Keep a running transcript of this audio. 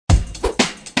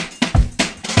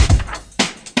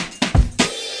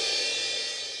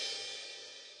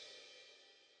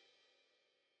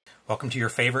Welcome to your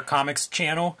favorite comics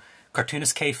channel,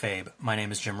 Cartoonist Kayfabe. My name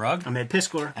is Jim Rugg. I'm Ed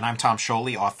Piskor. And I'm Tom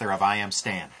Scholey, author of I Am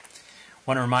Stan.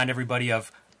 Want to remind everybody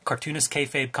of Cartoonist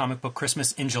Kayfabe Comic Book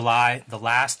Christmas in July. The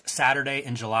last Saturday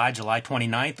in July, July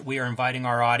 29th, we are inviting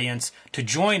our audience to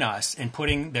join us in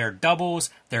putting their doubles,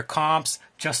 their comps,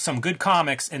 just some good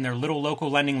comics in their little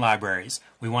local lending libraries.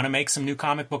 We want to make some new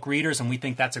comic book readers, and we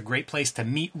think that's a great place to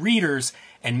meet readers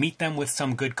and meet them with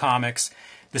some good comics.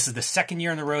 This is the second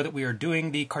year in a row that we are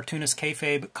doing the Cartoonist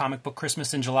Kayfabe Comic Book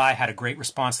Christmas in July. Had a great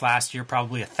response last year,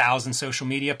 probably 1,000 social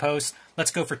media posts.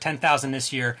 Let's go for 10,000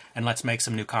 this year, and let's make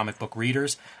some new comic book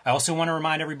readers. I also want to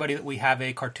remind everybody that we have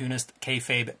a Cartoonist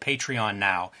Kayfabe Patreon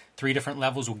now. 3 different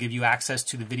levels will give you access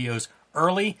to the videos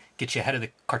early, get you ahead of the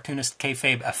Cartoonist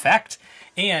Kayfabe effect,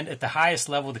 and at the highest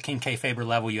level, the King Kayfaber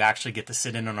level, you actually get to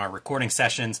sit in on our recording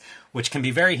sessions, which can be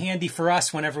very handy for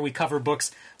us whenever we cover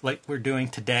books like we're doing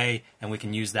today, and we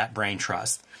can use that brain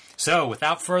trust. So,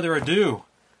 without further ado,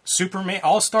 Superman,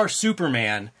 All-Star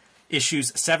Superman,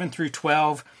 issues 7 through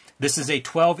 12. This is a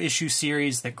 12-issue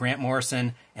series that Grant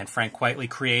Morrison and Frank Quitely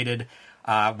created.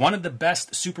 One of the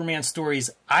best Superman stories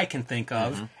I can think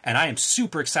of, and I am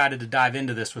super excited to dive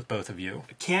into this with both of you.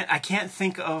 I can't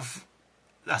think of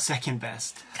a second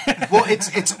best. Well,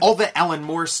 it's all the Alan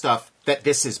Moore stuff that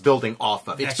this is building off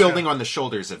of. It's That's building true. on the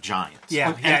shoulders of giants.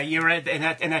 Yeah, you're right,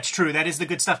 and that's true. That is the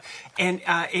good stuff, and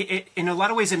it in a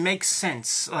lot of ways it makes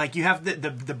sense. Like you have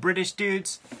the British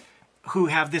dudes who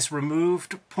have this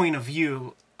removed point of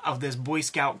view of this Boy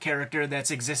Scout character that's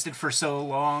existed for so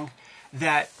long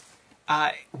that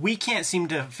we can't seem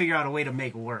to figure out a way to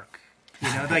make work. You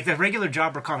know, like the regular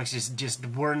jobber comics just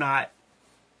were not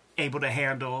able to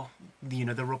handle the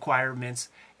requirements.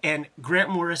 And Grant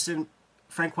Morrison,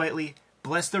 Frank Quitely,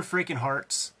 bless their freaking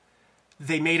hearts,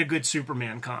 they made a good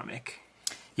Superman comic.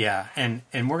 Yeah, and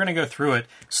we're going to go through it,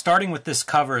 starting with this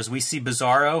cover as we see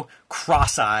Bizarro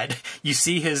cross-eyed. You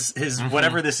see his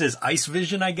whatever this is, ice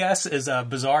vision, I guess, is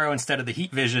Bizarro instead of the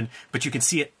heat vision, but you can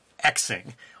see it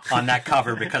Xing on that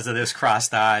cover because of those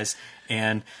crossed eyes.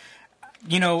 And,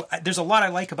 you know, there's a lot I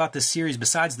like about this series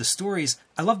besides the stories.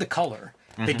 I love the color.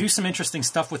 They do some interesting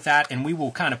stuff with that, and we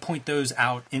will kind of point those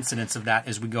out, incidents of that,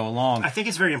 as we go along. I think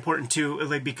it's very important, too,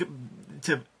 like,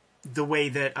 to the way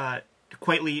that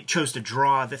Quitely chose to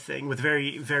draw the thing with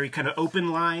very, very kind of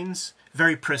open lines,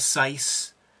 very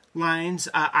precise lines.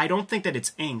 I don't think that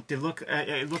it's inked. It looks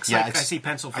like I see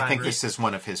pencil fibers. I think this is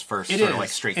one of his first like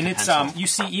straight and to it's pencil. you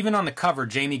see even on the cover,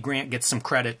 Jamie Grant gets some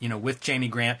credit, with Jamie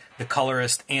Grant, the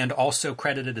colorist, and also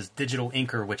credited as digital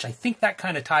inker, which I think that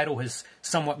kind of title has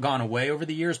somewhat gone away over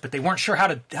the years, but they weren't sure how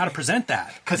to present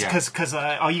that. Because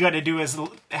all you got to do is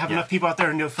have enough people out there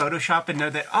who know Photoshop and know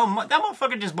that that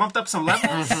motherfucker just bumped up some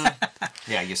levels.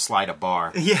 Yeah, you slide a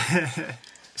bar. Yeah.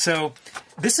 So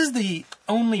this is the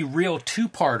only real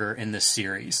two-parter in this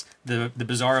series, the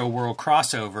Bizarro World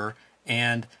crossover,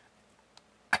 and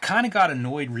I kind of got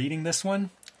annoyed reading this one.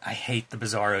 I hate the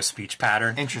Bizarro speech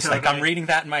pattern. Interesting. Like, I'm reading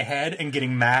that in my head and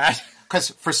getting mad.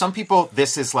 Because for some people,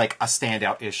 this is like a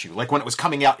standout issue. Like when it was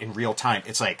coming out in real time,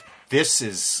 it's like, this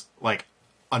is like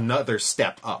another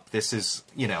step up. This is,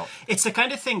 It's the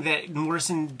kind of thing that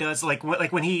Morrison does, like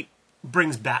when he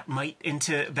brings Batmite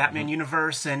into Batman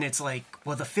universe, and it's like,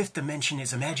 well, the 5th dimension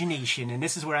is imagination, and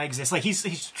this is where I exist. Like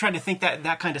he's trying to think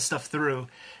that kind of stuff through,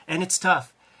 and it's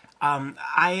tough.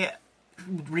 I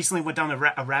recently went down a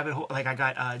rabbit hole. Like I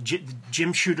got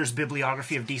Jim Shooter's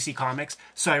bibliography of DC Comics,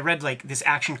 so I read like this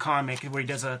Action comic where he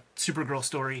does a Supergirl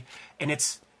story, and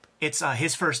it's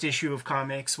his first issue of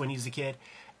comics when he was a kid,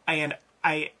 and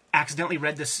I accidentally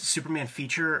read this Superman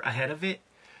feature ahead of it.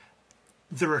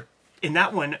 In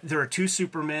that one, there are 2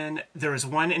 Supermen. There is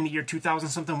one in the year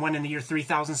 2000-something, one in the year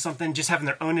 3000-something, just having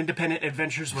their own independent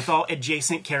adventures with all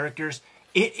adjacent characters.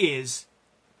 It is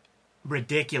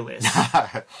ridiculous.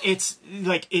 It's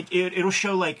like it'll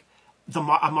show like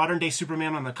a modern day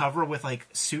Superman on the cover with like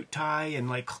suit tie and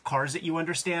like cars that you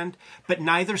understand, but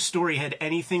neither story had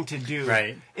anything to do.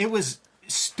 Right. It was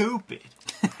stupid.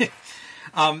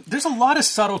 There's a lot of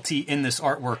subtlety in this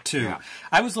artwork, too. Yeah.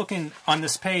 I was looking on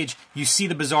this page, you see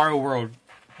the Bizarro World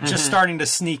just starting to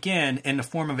sneak in the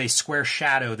form of a square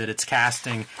shadow that it's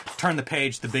casting. Turn the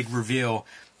page, the big reveal,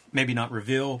 maybe not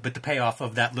reveal, but the payoff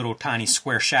of that little tiny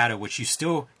square shadow, which you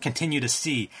still continue to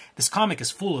see. This comic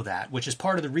is full of that, which is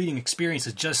part of the reading experience.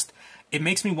 It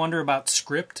makes me wonder about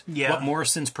script, what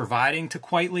Morrison's providing to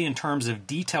Quitely in terms of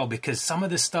detail, because some of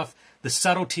this stuff, the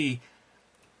subtlety,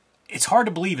 it's hard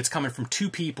to believe it's coming from two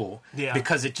people Yeah.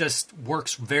 because it just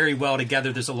works very well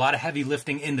together. There's a lot of heavy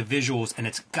lifting in the visuals, and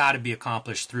it's got to be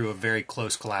accomplished through a very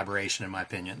close collaboration, in my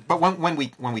opinion. But when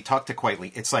we talk to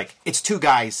Quietly, it's like it's two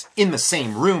guys in the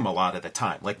same room a lot of the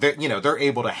time. Like they're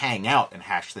able to hang out and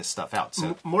hash this stuff out.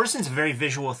 So Morrison's a very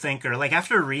visual thinker. Like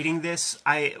after reading this,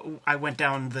 I went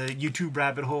down the YouTube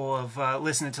rabbit hole of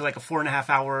listening to like a 4.5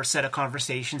 hour set of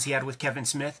conversations he had with Kevin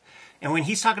Smith. And when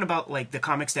he's talking about like the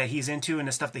comics that he's into and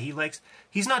the stuff that he likes,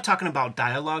 he's not talking about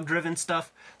dialogue driven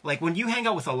stuff. Like when you hang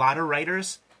out with a lot of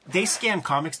writers, they scan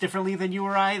comics differently than you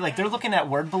or I. Like they're looking at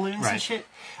word balloons and shit.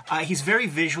 He's very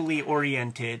visually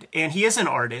oriented, and he is an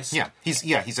artist. yeah,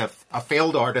 he's a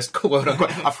failed artist, quote unquote,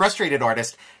 a frustrated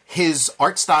artist. His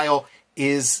art style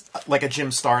is like a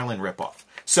Jim Starlin ripoff,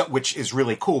 so which is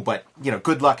really cool. But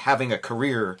good luck having a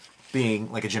career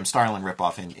being like a Jim Starlin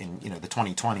ripoff in the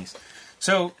 2020s.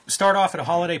 So, start off at a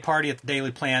holiday party at the Daily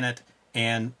Planet,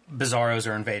 and Bizarros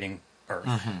are invading Earth.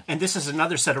 Mm-hmm. And this is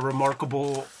another set of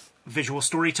remarkable visual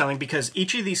storytelling because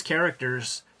each of these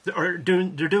characters are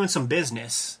doing some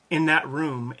business in that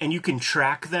room, and you can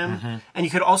track them. Mm-hmm. And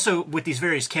you could also, with these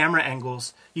various camera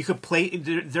angles, you could play.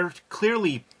 They're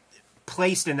clearly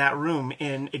placed in that room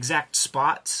in exact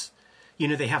spots.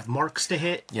 They have marks to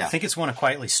hit. Yeah. I think it's one of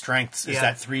Quietly's strengths is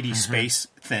that 3D space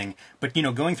thing. But,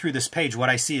 going through this page, what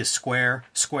I see is square,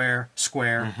 square,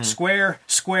 square, square,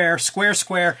 square, square,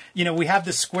 square. We have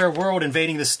this square world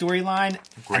invading the storyline,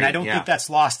 and I don't think that's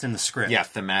lost in the script. Yeah,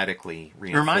 thematically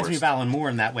reinforced. It reminds me of Alan Moore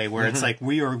in that way, where it's like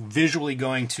we are visually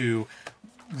going to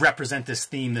represent this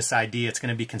theme, this idea. It's going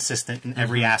to be consistent in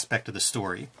every aspect of the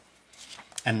story.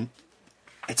 And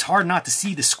it's hard not to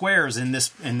see the squares in this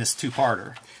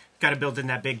two-parter. Got to build in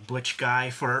that big butch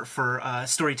guy for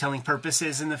storytelling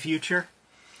purposes in the future.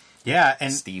 Yeah,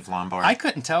 and Steve Lombard. I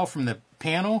couldn't tell from the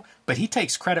panel, but he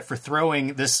takes credit for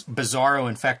throwing this Bizarro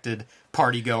infected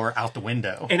party goer out the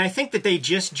window. And I think that they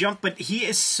just jumped, but he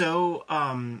is so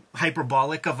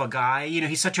hyperbolic of a guy.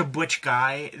 He's such a butch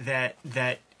guy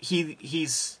that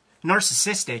he's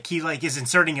narcissistic. He is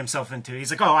inserting himself into it.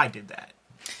 He's like, oh, I did that.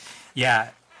 Yeah.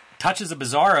 Touches a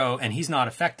Bizarro, and he's not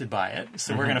affected by it.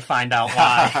 So we're going to find out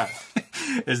why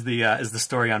as the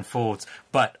story unfolds.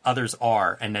 But others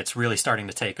are, and it's really starting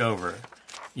to take over.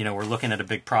 We're looking at a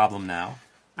big problem now.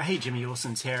 I hate Jimmy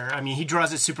Olsen's hair. I mean, he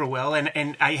draws it super well,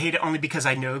 and I hate it only because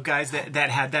I know guys that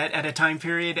had that at a time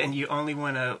period, and you only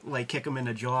want to kick them in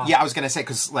the jaw. Yeah, I was gonna say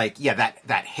because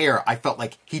that hair, I felt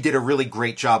like he did a really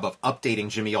great job of updating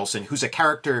Jimmy Olsen, who's a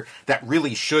character that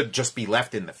really should just be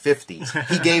left in the 50s.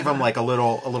 He gave him a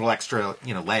little extra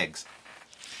legs.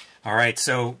 All right,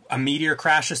 so a meteor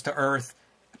crashes to Earth,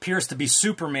 appears to be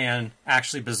Superman,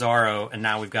 actually Bizarro, and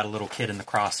now we've got a little kid in the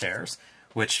crosshairs.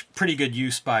 Which, pretty good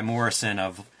use by Morrison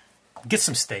of get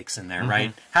some stakes in there,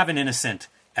 right? Have an innocent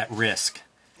at risk.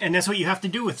 And that's what you have to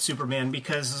do with Superman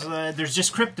because there's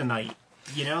just kryptonite,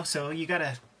 so you got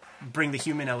to bring the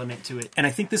human element to it. And I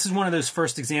think this is one of those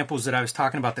first examples that I was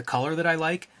talking about, the color that I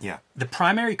like. Yeah. The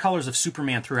primary colors of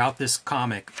Superman throughout this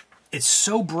comic, it's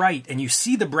so bright, and you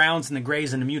see the browns and the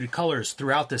grays and the muted colors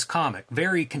throughout this comic.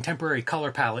 Very contemporary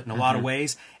color palette in a lot of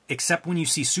ways. Except when you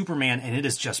see Superman and it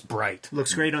is just bright.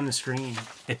 Looks great on the screen.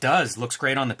 It does. Looks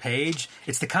great on the page.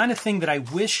 It's the kind of thing that I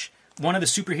wish one of the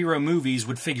superhero movies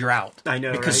would figure out. I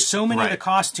know, because so many of the Right.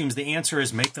 costumes, the answer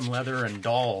is make them leather and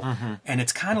dull. And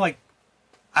it's kind of like,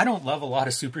 I don't love a lot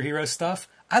of superhero stuff.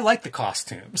 I like the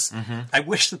costumes. I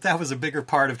wish that was a bigger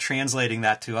part of translating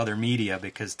that to other media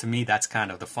because to me that's kind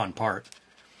of the fun part.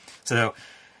 So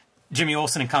Jimmy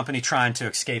Olsen and company trying to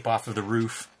escape off of the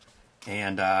roof.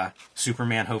 And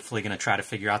Superman hopefully going to try to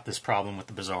figure out this problem with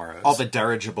the Bizarros. All the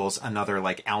dirigibles, another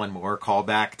Alan Moore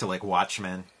callback to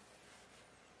Watchmen.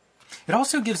 It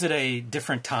also gives it a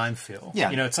different time feel. Yeah.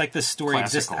 It's like this story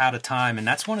exists Classical. out of time, and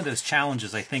that's one of those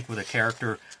challenges, I think, with a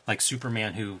character like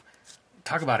Superman who,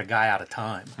 talk about a guy out of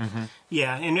time.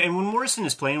 Yeah, and when Morrison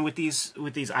is playing with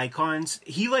these icons,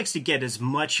 he likes to get as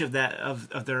much of that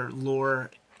of their lore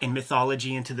and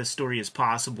mythology into the story as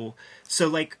possible.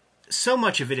 So so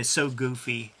much of it is so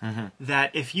goofy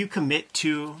that if you commit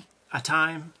to a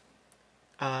time,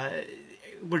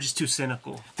 we're just too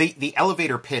cynical. The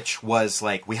elevator pitch was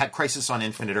we had Crisis on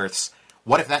Infinite Earths.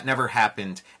 What if that never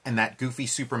happened and that goofy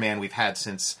Superman we've had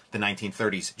since the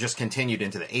 1930s just continued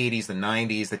into the 80s, the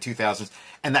 90s, the 2000s?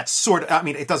 And that's sort of,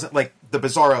 it doesn't, the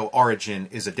Bizarro origin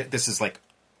this is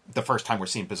the first time we're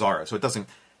seeing Bizarro. So it doesn't,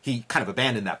 he kind of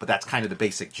abandoned that, but that's kind of the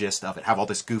basic gist of it. Have all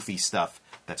this goofy stuff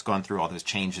that's gone through all those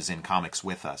changes in comics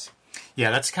with us. Yeah,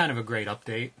 that's kind of a great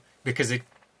update because it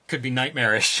could be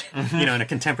nightmarish, you know, in a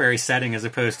contemporary setting as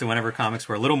opposed to whenever comics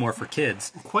were a little more for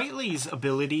kids. Quitely's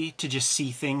ability to just see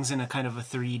things in a kind of a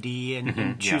 3D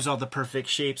and choose all the perfect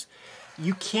shapes,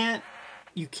 you can't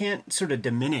sort of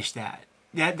diminish that.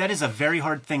 That is a very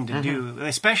hard thing to do,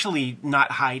 especially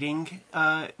not hiding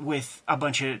with a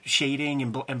bunch of shading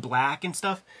and black and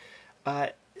stuff.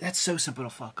 That's so simple to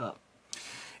fuck up.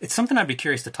 It's something I'd be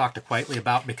curious to talk to Quitely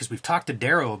about, because we've talked to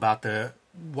Darrow about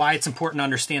why it's important to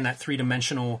understand that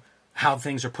three-dimensional, how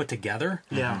things are put together.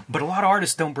 Yeah. But a lot of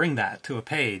artists don't bring that to a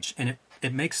page, and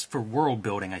it makes for world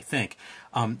building, I think.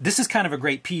 This is kind of a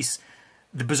great piece.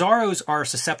 The Bizarros are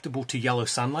susceptible to yellow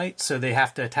sunlight, so they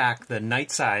have to attack the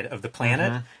night side of the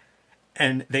planet.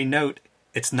 And they note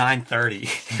it's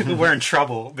 9:30. We're in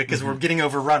trouble because we're getting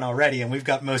overrun already, and we've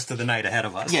got most of the night ahead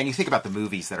of us. Yeah, and you think about the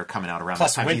movies that are coming out around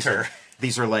Plus this time. winter.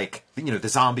 These are like, you know, the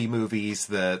zombie movies,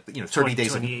 the 30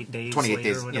 days 28 days 28 later,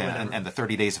 days, whatever. and the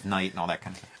 30 days of night and all that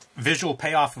kind of thing. Visual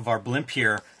payoff of our blimp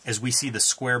here as we see the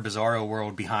square Bizarro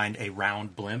world behind a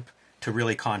round blimp to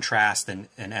really contrast and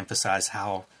emphasize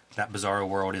how that Bizarro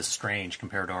world is strange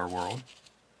compared to our world.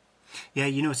 Yeah,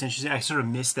 you know, it's interesting. I sort of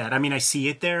missed that. I mean, I see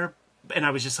it there, and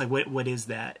I was just like, what is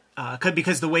that?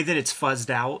 Because the way that it's fuzzed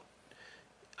out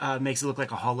makes it look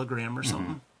like a hologram or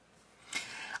something.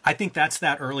 I think that's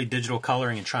that early digital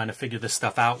coloring and trying to figure this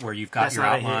stuff out where you've got That's your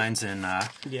what I hate. outlines and,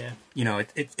 Yeah. you know,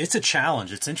 it's a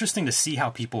challenge. It's interesting to see how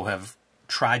people have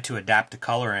tried to adapt to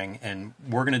coloring, and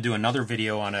we're going to do another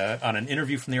video on an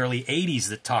interview from the early 80s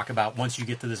that talk about once you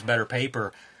get to this better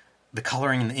paper, the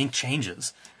coloring and the ink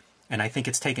changes. And I think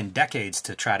it's taken decades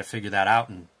to try to figure that out,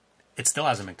 and it still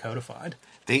hasn't been codified.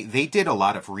 They did a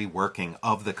lot of reworking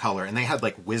of the color, and they had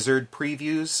like wizard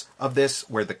previews of this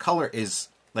where the color is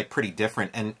like pretty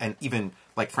different, and even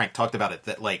like Frank talked about it,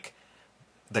 that like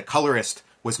the colorist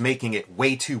was making it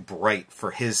way too bright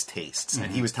for his tastes,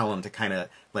 and he was telling him to kind of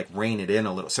like rein it in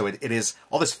a little. So it is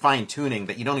all this fine tuning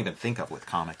that you don't even think of with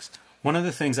comics. One of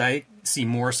the things I see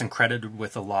Morrison credited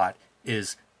with a lot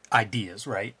is ideas,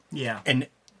 right? Yeah. And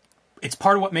it's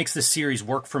part of what makes this series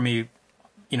work for me.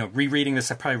 You know, rereading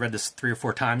this, I probably read this 3 or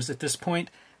 4 times at this point.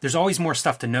 There's always more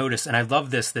stuff to notice, and I love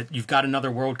this, that you've got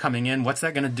another world coming in. What's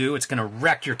that going to do? It's going to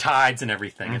wreck your tides and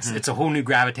everything. It's a whole new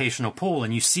gravitational pull,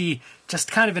 and you see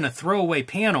just kind of in a throwaway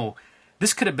panel,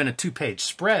 this could have been a 2-page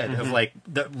spread of like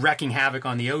the wrecking havoc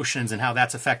on the oceans and how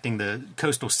that's affecting the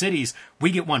coastal cities.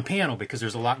 We get one panel because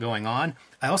there's a lot going on.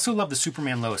 I also love the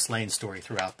Superman Lois Lane story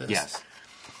throughout this. Yes.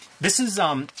 This is,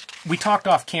 we talked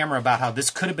off camera about how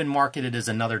this could have been marketed as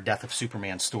another Death of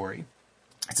Superman story.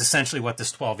 It's essentially what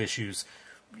this 12 issues,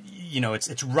 you know,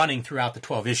 it's running throughout the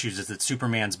 12 issues, is that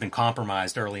Superman's been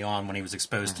compromised early on when he was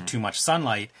exposed to too much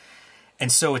sunlight.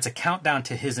 And so it's a countdown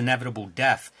to his inevitable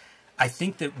death. I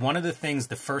think that one of the things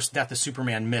the first Death of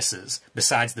Superman misses,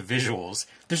 besides the visuals,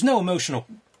 there's no emotional,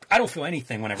 I don't feel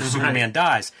anything whenever Superman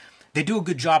dies. They do a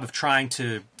good job of trying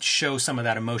to show some of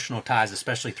that emotional ties,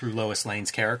 especially through Lois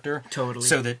Lane's character. Totally.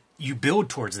 So that you build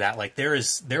towards that. Like there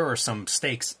are some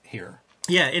stakes here.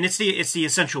 Yeah, and it's the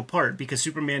essential part, because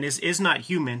Superman is not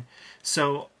human.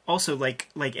 So also like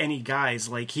any guys,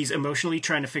 like he's emotionally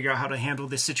trying to figure out how to handle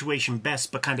this situation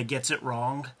best, but kind of gets it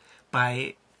wrong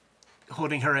by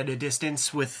holding her at a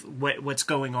distance with what's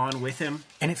going on with him.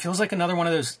 And it feels like another one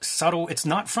of those subtle, it's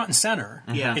not front and center.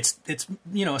 Yeah. It's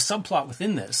you know, a subplot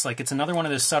within this. Like it's another one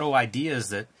of those subtle ideas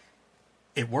that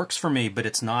it works for me, but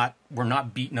it's not, we're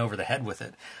not beaten over the head with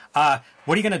it. What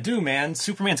are you going to do, man?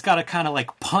 Superman's got to kind of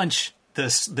like punch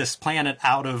this planet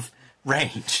out of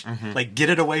range, like get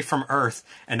it away from Earth.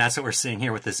 And that's what we're seeing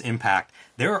here with this impact.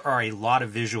 There are a lot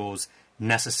of visuals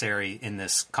necessary in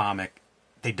this comic.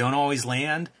 They don't always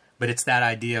land, but it's that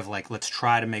idea of like, let's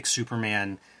try to make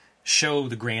Superman show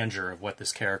the grandeur of what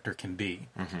this character can be.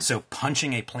 So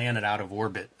punching a planet out of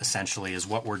orbit essentially is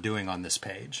what we're doing on this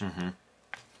page.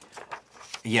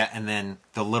 Yeah, and then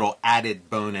the little added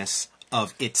bonus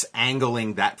of it's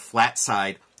angling that flat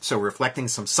side, so reflecting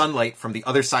some sunlight from the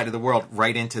other side of the world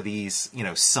right into these, you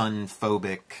know,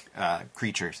 sun-phobic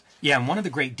creatures. Yeah, and one of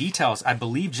the great details, I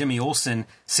believe Jimmy Olsen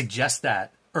suggests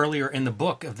that earlier in the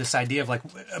book, of this idea of like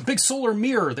a big solar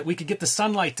mirror that we could get the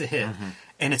sunlight to hit.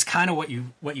 And it's kind of what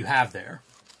you have there.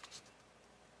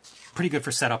 Pretty good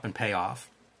for setup and payoff.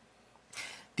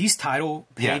 These title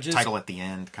pages... Yeah, title at the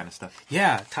end kind of stuff.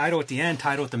 Yeah, title at the end,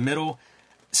 title at the middle.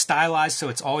 Stylized so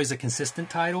it's always a consistent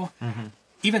title.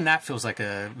 Even that feels like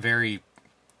a very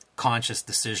conscious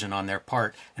decision on their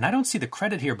part. And I don't see the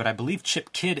credit here, but I believe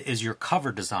Chip Kidd is your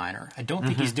cover designer. I don't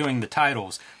think he's doing the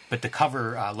titles, but the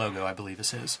cover logo, I believe, is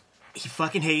his. He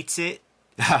fucking hates it.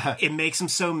 It makes him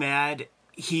so mad.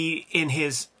 He, in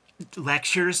his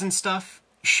lectures and stuff,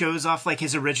 shows off like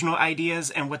his original ideas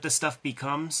and what the stuff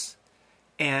becomes,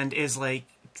 and is like,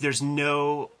 there's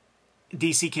no,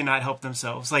 DC cannot help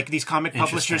themselves. Like, these comic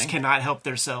publishers cannot help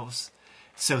themselves.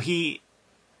 So he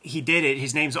did it.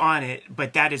 His name's on it,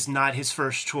 but that is not his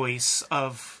first choice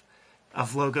of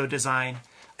logo design.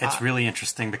 It's really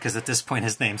interesting because at this point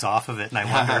his name's off of it, and I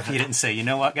wonder if he didn't say, you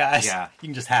know what, guys, you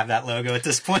can just have that logo at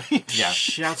this point. Yeah.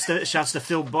 Shouts to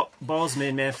Phil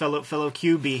Balsman, man, fellow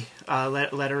QB.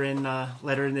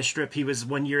 Letter in this strip. He was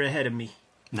 1 year ahead of me.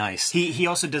 Nice. He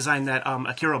also designed that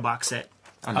Akira box set.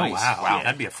 Oh, nice. Wow. Wow.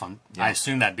 That'd be a fun. Yeah. I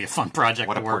assume that'd be a fun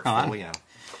project to work on.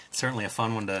 Certainly a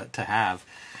fun one to have.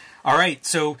 All right,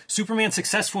 so Superman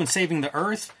successful in saving the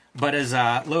Earth, but as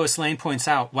Lois Lane points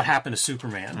out, what happened to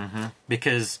Superman?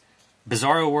 Because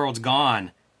Bizarro World's gone,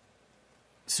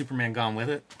 Superman gone with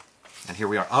it. And here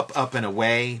we are, up and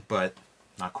away, but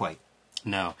not quite.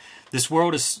 No. This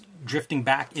world is drifting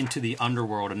back into the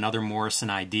underworld, another Morrison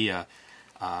idea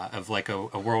of like a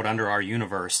world under our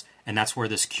universe, and that's where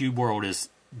this cube world is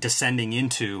descending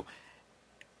into.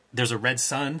 There's a red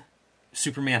sun.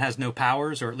 Superman has no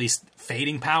powers, or at least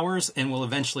fading powers, and will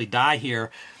eventually die here.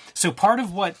 So part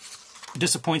of what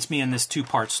disappoints me in this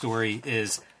two-part story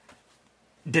is,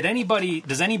 does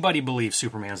anybody believe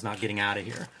Superman's not getting out of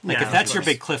here? Like, if that's your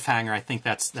big cliffhanger, I think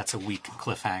that's a weak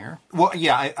cliffhanger. Well,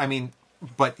 yeah, I mean,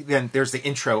 but then there's the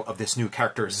intro of this new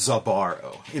character,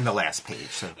 Zabaro, in the last page.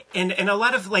 So. And a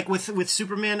lot of, like, with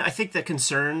Superman, I think the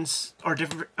concerns are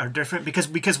different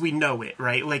because we know it,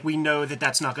 right? Like, we know that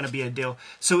that's not going to be a deal.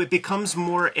 So it becomes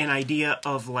more an idea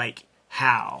of, like,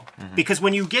 how. Because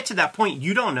when you get to that point,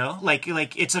 you don't know. Like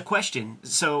it's a question.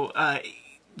 So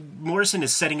Morrison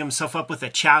is setting himself up with a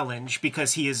challenge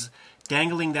because he is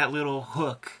dangling that little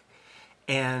hook,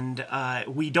 and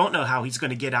we don't know how he's going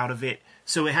to get out of it.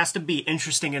 So it has to be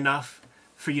interesting enough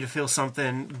for you to feel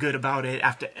something good about it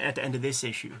at the end of this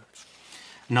issue.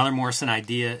 Another Morrison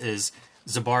idea is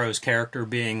Zabaro's character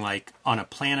being like, on a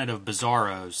planet of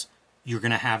Bizarros, you're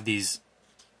going to have these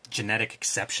genetic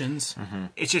exceptions.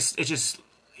 It's just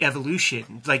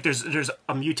evolution. Like, there's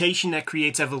a mutation that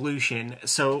creates evolution.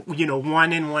 So,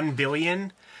 1 in 1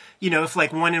 billion. If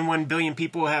like 1 in 1 billion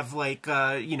people have like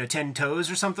 10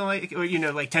 toes or something, like, or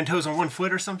like 10 toes on 1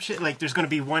 foot or some shit, like there's going to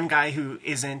be one guy who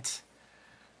isn't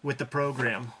with the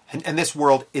program. And this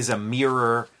world is a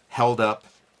mirror held up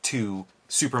to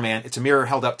Superman. It's a mirror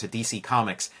held up to DC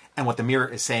Comics. And what the mirror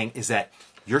is saying is that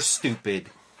you're stupid,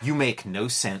 you make no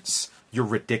sense, you're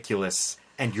ridiculous,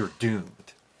 and you're doomed.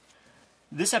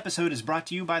 This episode is brought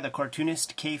to you by the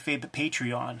Cartoonist Kayfabe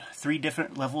Patreon. 3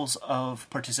 different levels of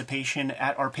participation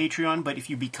at our Patreon, but if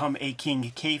you become a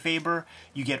King Kayfaber,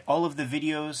 you get all of the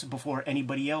videos before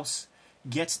anybody else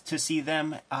gets to see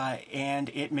them, and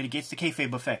it mitigates the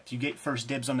kayfabe effect. You get first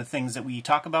dibs on the things that we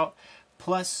talk about,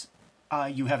 plus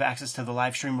you have access to the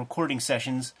live stream recording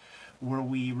sessions where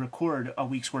we record a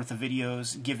week's worth of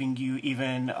videos, giving you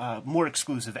even more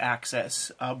exclusive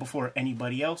access before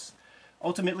anybody else.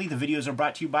 Ultimately, the videos are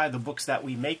brought to you by the books that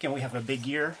we make, and we have a big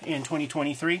year in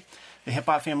 2023. The Hip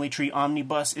Hop Family Tree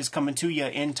Omnibus is coming to you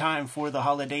in time for the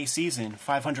holiday season.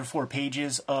 504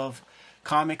 pages of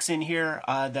comics in here,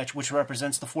 which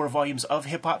represents the 4 volumes of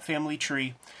Hip Hop Family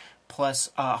Tree, plus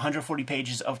 140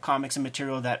 pages of comics and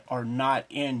material that are not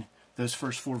in those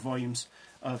first 4 volumes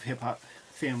of Hip Hop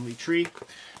Family Tree.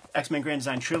 X-Men Grand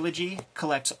Design Trilogy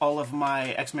collects all of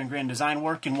my X-Men Grand Design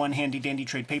work in one handy-dandy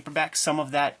trade paperback. Some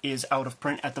of that is out of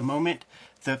print at the moment.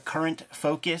 The current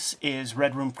focus is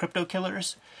Red Room Crypto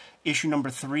Killers. Issue number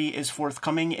 3 is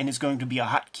forthcoming and is going to be a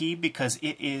hotkey because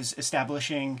it is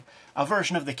establishing a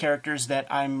version of the characters that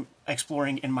I'm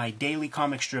exploring in my daily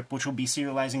comic strip, which will be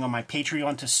serializing on my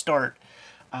Patreon to start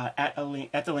at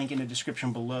the link in the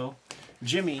description below.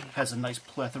 Jimmy has a nice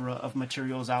plethora of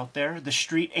materials out there. The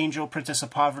Street Angel Princess of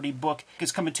Poverty book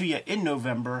is coming to you in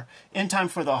November, in time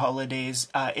for the holidays.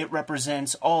 It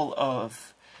represents all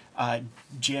of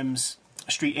Jim's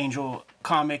Street Angel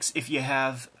comics. If you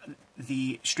have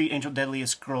the Street Angel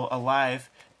Deadliest Girl Alive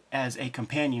as a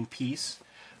companion piece.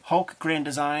 Hulk Grand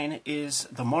Design is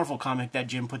the Marvel comic that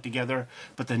Jim put together,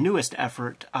 but the newest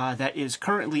effort that is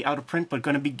currently out of print but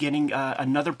going to be getting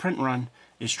another print run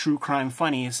is True Crime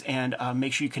Funnies, and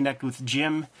make sure you connect with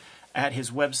Jim at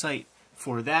his website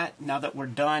for that. Now that we're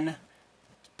done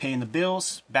paying the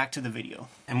bills, back to the video.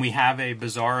 And we have a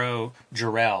Bizarro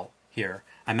Jor-El here.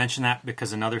 I mention that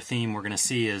because another theme we're going to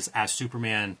see is as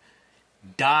Superman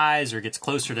dies or gets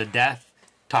closer to death,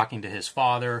 talking to his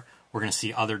father, we're going to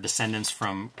see other descendants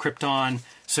from Krypton.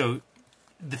 So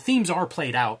the themes are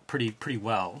played out pretty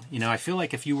well. I feel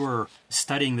like if you were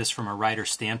studying this from a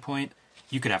writer's standpoint,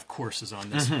 you could have courses on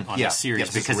this Yeah. this series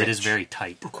Yes, because it's it is rich. very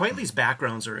tight. Quitely's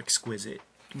backgrounds are exquisite.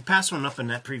 You passed one up on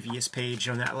that previous page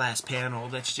on that last panel.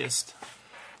 That's just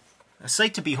a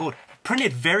sight to behold.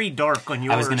 Printed very dark on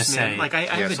yours. I was going to man. say, like I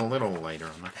Yeah, have it's a little lighter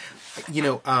on that. You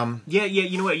know, yeah.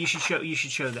 You know what? You should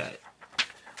show that.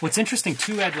 what's interesting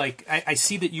too, Ed, like I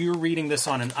see that you're reading this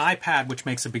on an iPad, which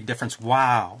makes a big difference.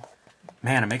 Wow,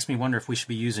 man, it makes me wonder if we should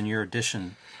be using your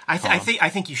edition. I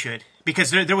think you should,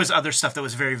 because there was other stuff that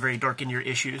was very, very dark in your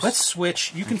issues. Let's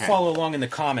switch. You can follow along in the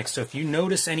comics. So if you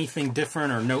notice anything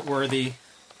different or noteworthy,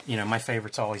 you know, my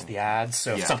favorite's always the ads.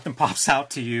 So if something pops out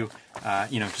to you,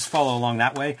 you know, just follow along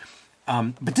that way.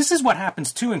 But this is what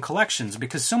happens too in collections,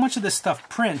 because so much of this stuff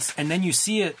prints and then you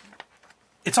see it,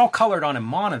 it's all colored on a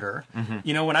monitor.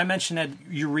 You know, when I mentioned that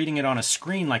you're reading it on a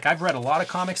screen, like I've read a lot of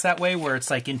comics that way where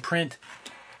it's like in print,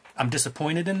 I'm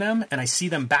disappointed in them and I see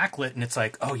them backlit and it's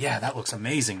like, oh yeah, that looks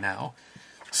amazing now.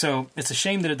 So it's a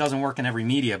shame that it doesn't work in every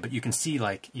media, but you can see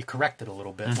like you correct it a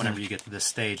little bit whenever you get to this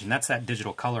stage. And that's that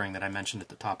digital coloring that I mentioned at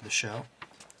the top of the show.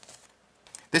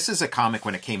 this is a comic,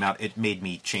 when it came out, it made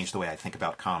me change the way I think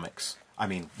about comics. I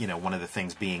mean, you know, one of the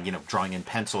things being, you know, drawing in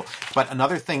pencil. But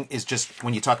another thing is just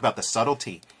when you talk about the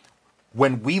subtlety.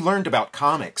 When we learned about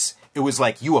comics, it was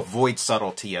like you avoid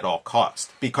subtlety at all costs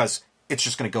because it's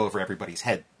just going to go over everybody's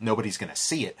head. Nobody's going to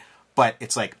see it. But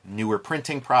it's like newer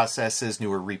printing processes,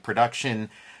 newer reproduction.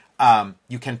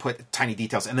 You can put tiny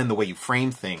details. And then the way you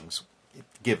frame things,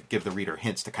 give the reader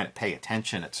hints to kind of pay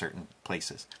attention at certain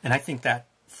places. And I think that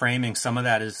framing, some of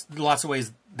that is, lots of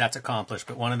ways that's accomplished,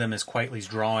 but one of them is Quitely's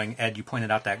drawing. Ed, you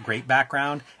pointed out that great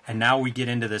background, and now we get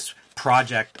into this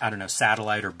project, I don't know,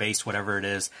 satellite or base, whatever it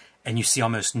is, and you see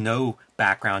almost no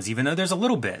backgrounds, even though there's a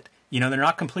little bit. You know, they're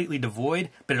not completely devoid,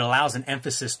 but it allows an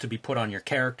emphasis to be put on your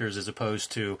characters as opposed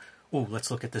to, oh,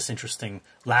 let's look at this interesting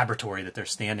laboratory that they're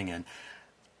standing in.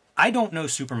 I don't know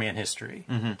Superman history.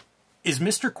 Mm-hmm. Is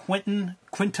Mr.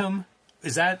 Quintum,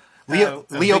 is that Leo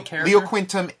character?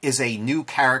 Quintum is a new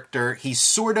character. He's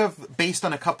sort of based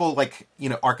on a couple, like, you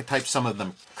know, archetypes, some of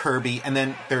them Kirby, and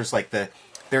then there's like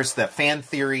there's the fan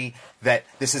theory that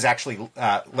this is actually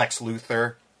Lex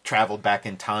Luthor traveled back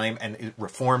in time and it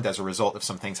reformed as a result of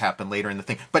some things happened later in the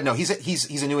thing. But no,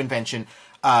 he's a new invention.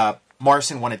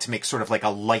 Morrison wanted to make sort of like a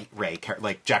light ray,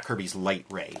 like Jack Kirby's Light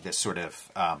Ray, this sort of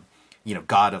you know,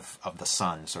 god of the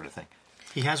sun sort of thing.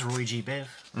 He has Roy G. Biv.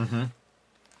 Mm-hmm.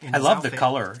 I love the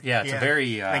color. Yeah, it's a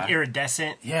very... like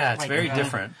iridescent. Yeah, it's like, very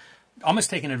different.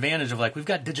 Almost taking advantage of, like, we've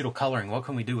got digital coloring. What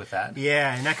can we do with that?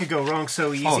 Yeah, and that could go wrong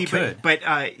so easy. Oh, it could.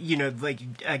 But you know, like,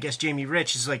 I guess Jamie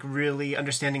Rich is, like, really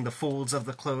understanding the folds of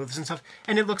the clothes and stuff.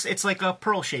 And it's like a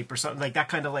pearl shape or something. Like, that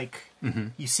kind of, like,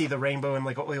 you see the rainbow in,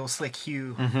 like, an oil slick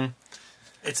hue. Mm-hmm.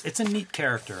 It's a neat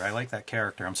character. I like that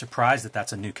character. I'm surprised that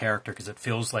that's a new character because it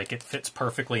feels like it fits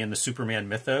perfectly in the Superman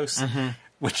mythos,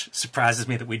 which surprises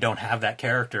me that we don't have that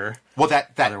character. Well,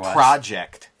 that otherwise.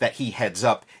 project that he heads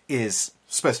up is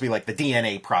supposed to be like the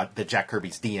the Jack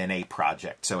Kirby's DNA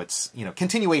project. So it's, you know,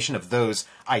 continuation of those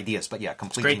ideas, but yeah,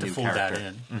 completely Great to new fold character.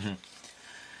 that in.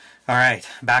 All right,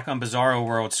 back on Bizarro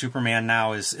World, Superman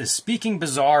now is speaking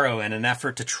Bizarro in an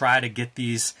effort to try to get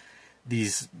these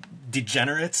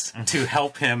degenerates to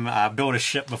help him build a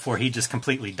ship before he just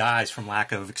completely dies from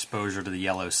lack of exposure to the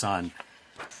yellow sun.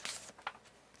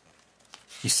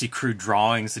 You see crude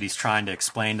drawings that he's trying to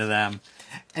explain to them.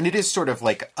 And it is sort of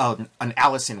like an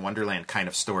Alice in Wonderland kind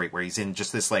of story where he's in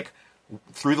just this, like,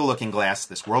 through the looking glass,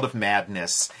 this world of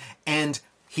madness, and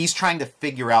he's trying to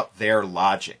figure out their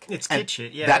logic. It's kid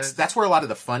shit, yeah. That's where a lot of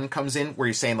the fun comes in, where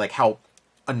you're saying, like, how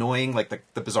annoying, like,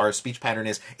 the bizarre speech pattern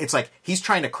is. It's like, he's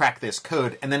trying to crack this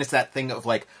code, and then it's that thing of,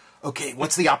 like, okay,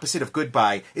 what's the opposite of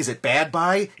goodbye? Is it bad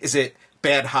bye? Is it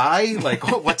bad high? Like,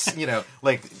 what's, you know,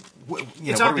 like...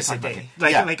 it's opposite day.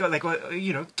 Like,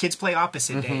 you know, kids play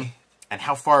opposite day. And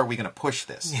how far are we going to push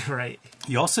this? Right.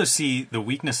 You also see the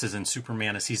weaknesses in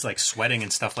Superman as he's like sweating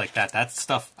and stuff like that. That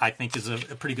stuff, I think, is a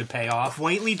pretty good payoff.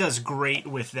 Quitely does great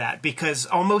with that because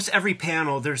almost every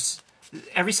panel,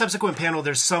 every subsequent panel,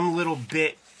 there's some little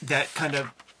bit that kind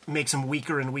of makes him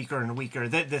weaker and weaker and weaker.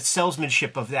 The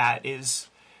salesmanship of that is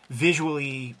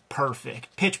visually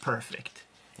perfect, pitch perfect.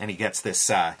 And he gets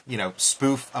this, you know,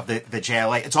 spoof of the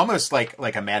JLA. It's almost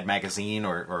like a Mad Magazine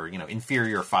or you know,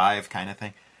 Inferior 5 kind of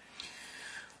thing.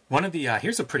 One of the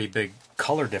here's a pretty big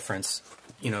color difference.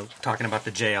 You know, talking about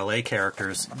the JLA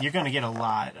characters. You're going to get a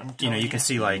lot. You know, you can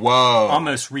see like whoa,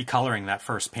 almost recoloring that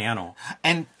first panel.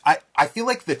 And I feel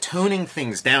like the toning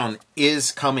things down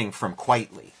is coming from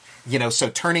Quitely. You know, so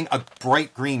turning a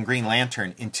bright Green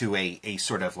Lantern into a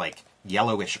sort of like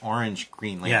yellowish orange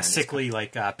Green Lantern. Yeah, sickly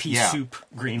like pea soup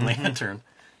Green Lantern.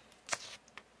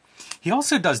 He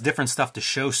also does different stuff to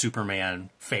show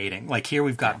Superman fading. Like here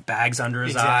we've got bags under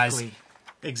his eyes.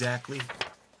 Exactly.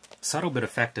 Subtle but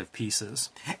effective pieces.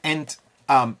 And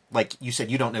like you said,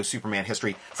 you don't know Superman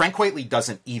history. Frank Quitely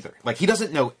doesn't either. Like, he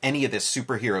doesn't know any of this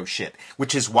superhero shit,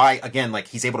 which is why, again, like,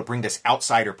 he's able to bring this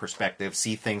outsider perspective,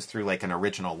 see things through, like, an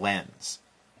original lens.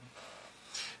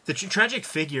 The tragic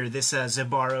figure, this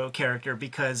Zabaro character,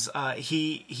 because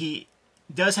he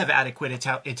does have adequate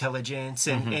intelligence,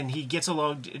 and he gets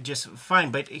along just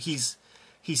fine, but he's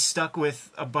stuck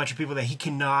with a bunch of people that he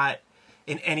cannot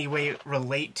in any way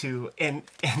relate to. And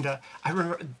I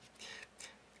remember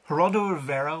Geraldo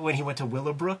Rivera, when he went to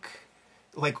Willowbrook,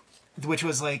 like, which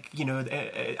was like, you know,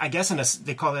 I guess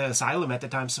they called it an asylum at the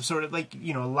time, so sort of like,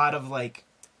 you know, a lot of like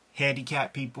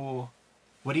handicapped people,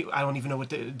 I don't even know what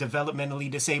the developmentally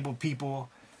disabled people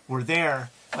were there.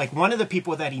 Like, one of the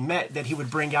people that he met that he would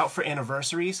bring out for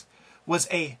anniversaries was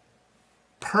a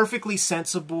perfectly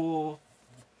sensible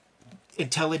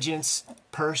intelligence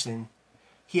person.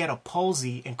 He had a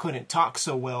palsy and couldn't talk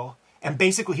so well, and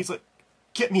basically he's like,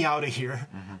 get me out of here.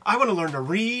 I want to learn to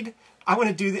read. I want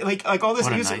to do like all this.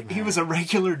 He was a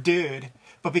regular dude,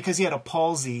 but because he had a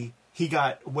palsy, he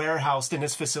got warehoused in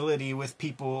his facility with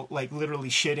people like literally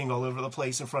shitting all over the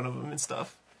place in front of him and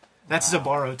stuff. That's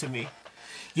Zabaro to me.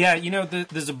 Yeah, you know, the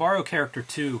Zabaro character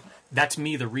too, that's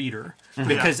me, the reader.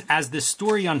 Because as this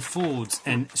story unfolds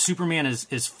and Superman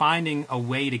is finding a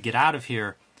way to get out of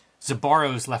here,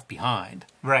 Zabaro is left behind.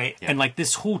 Right. And like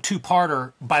this whole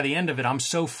two-parter, by the end of it, I'm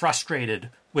so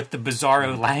frustrated with the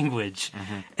Bizarro language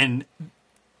and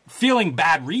feeling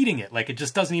bad reading it. Like, it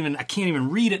just doesn't even, I can't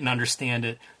even read it and understand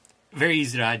it. Very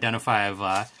easy to identify of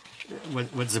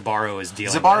what Zabaro is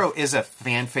dealing with. Zabaro is a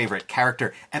fan favorite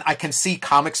character, and I can see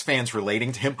comics fans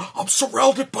relating to him. I'm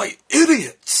surrounded by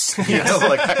idiots. You know,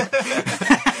 like,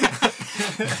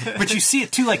 but you see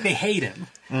it too, like they hate him.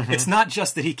 It's not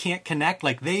just that he can't connect,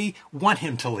 like they want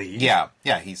him to leave. Yeah,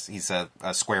 he's a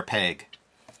square peg.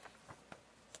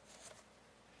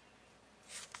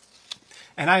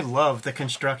 And I love the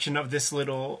construction of this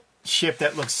little ship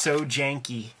that looks so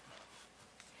janky.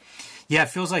 Yeah, it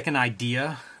feels like an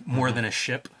idea more than a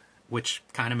ship, which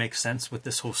kind of makes sense with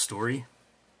this whole story.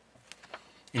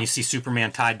 And you see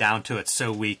Superman tied down to it,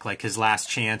 so weak, like his last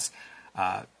chance.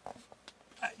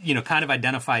 You know, kind of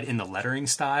identified in the lettering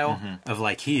style of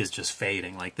like he is just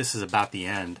fading. Like this is about the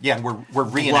end. Yeah, and we're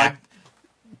reenacting.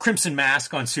 Crimson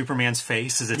mask on Superman's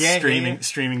face as it's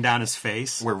streaming down his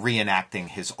face. We're reenacting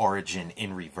his origin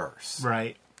in reverse.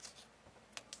 Right.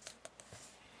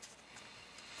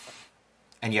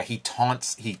 And yeah, he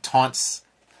taunts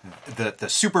the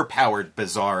super-powered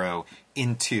Bizarro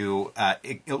into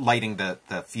lighting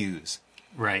the fuse.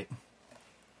 Right.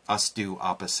 Us do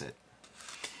opposite.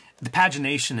 The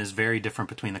pagination is very different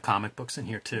between the comic books in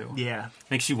here too. Yeah.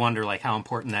 Makes you wonder like how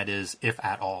important that is, if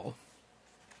at all.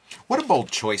 What a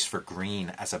bold choice for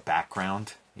green as a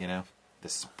background, you know?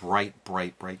 This bright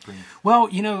green. Well,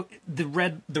 you know, the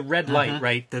red light,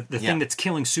 right? The thing that's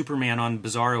killing Superman on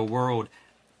Bizarro World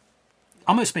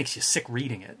almost makes you sick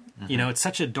reading it. You know, it's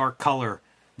such a dark color.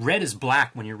 Red is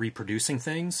black when you're reproducing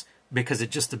things because it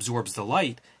just absorbs the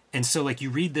light. And so like you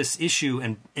read this issue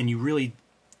and you really,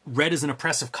 red is an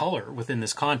oppressive color within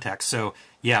this context. So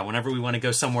yeah, whenever we want to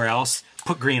go somewhere else,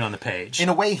 put green on the page. In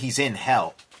a way, he's in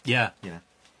hell. Yeah. You know?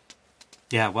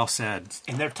 Yeah, well said.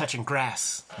 And they're touching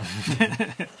grass.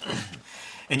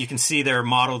 And you can see their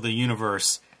model of the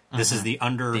universe. This is the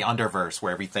underverse,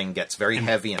 where everything gets very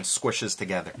heavy and squishes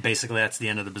together. Basically, that's the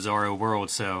end of the Bizarro world,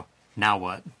 so now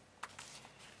what?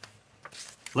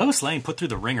 Lois Lane put through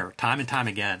the ringer time and time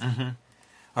again.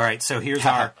 All right, so here's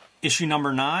our issue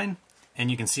number 9, and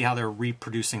you can see how they're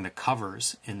reproducing the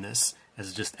covers in this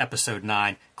as just episode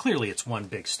 9. Clearly, it's one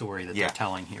big story that they're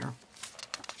telling here.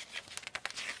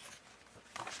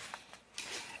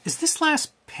 Is this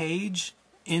last page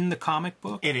in the comic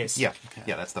book? It is. Yeah, okay.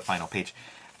 Yeah, that's the final page.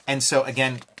 And so,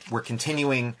 again, we're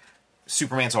continuing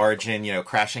Superman's origin, you know,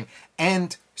 crashing,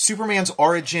 and Superman's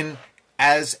origin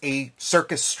as a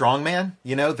circus strongman,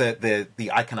 you know,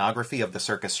 the iconography of the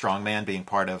circus strongman being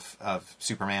part of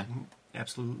Superman.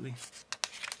 Absolutely.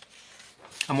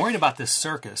 I'm worried about this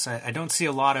circus. I don't see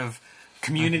a lot of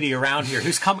community around here.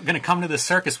 Who's going to come to the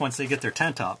circus once they get their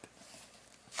tent up?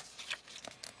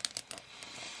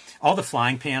 All the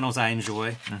flying panels I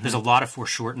enjoy. There's a lot of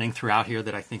foreshortening throughout here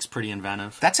that I think is pretty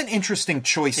inventive. That's an interesting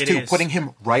choice, too, putting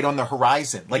him right on the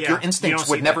horizon. Like, your instincts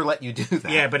would never let you do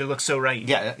that. Yeah, but it looks so right.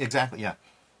 Yeah, exactly, yeah.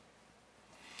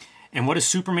 And what does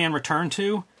Superman return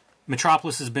to?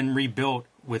 Metropolis has been rebuilt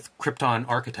with Krypton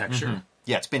architecture.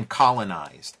 Yeah, it's been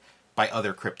colonized by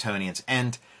other Kryptonians.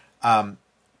 And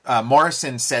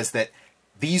Morrison says that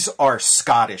these are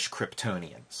Scottish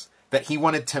Kryptonians. That he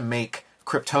wanted to make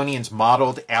Kryptonians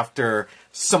modeled after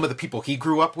some of the people he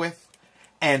grew up with.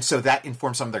 And so that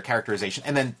informs some of their characterization.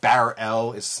 And then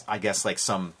Bar-El is, I guess, like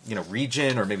some,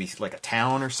 region or maybe like a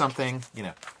town or something,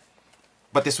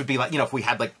 But this would be like, if we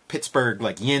had like Pittsburgh,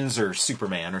 like Yinzer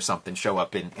Superman or something show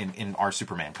up in our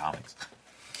Superman comics.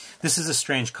 This is a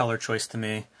strange color choice to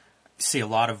me. You see a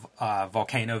lot of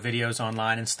volcano videos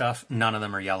online and stuff. None of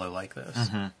them are yellow like this.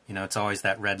 Mm-hmm. It's always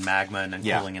that red magma and then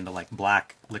cooling into like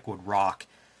black liquid rock.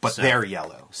 But they're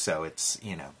yellow, so it's,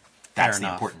 that's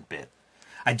the important bit.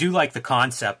 I do like the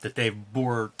concept that they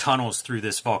bore tunnels through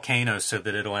this volcano so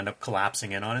that it'll end up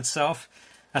collapsing in on itself.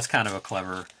 That's kind of a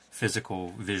clever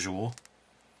physical visual.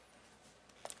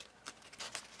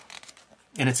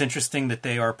 And it's interesting that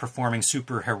they are performing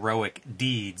super heroic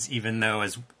deeds, even though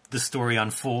as the story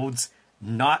unfolds,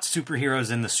 not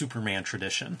superheroes in the Superman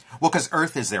tradition. Well, because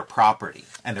Earth is their property,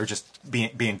 and they're just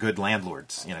being good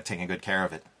landlords, taking good care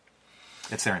of it.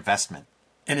 It's their investment.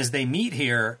 And as they meet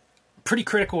here, pretty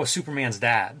critical of Superman's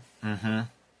dad. Mm-hmm.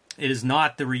 It is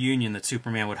not the reunion that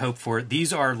Superman would hope for.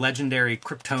 These are legendary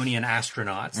Kryptonian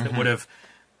astronauts that would have,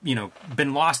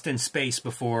 been lost in space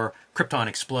before Krypton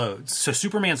explodes. So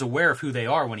Superman's aware of who they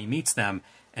are when he meets them,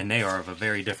 and they are of a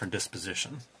very different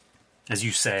disposition. As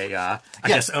you say, I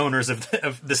guess owners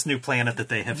of this new planet that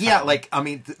they have found. Yeah, like, I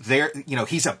mean,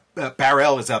 he's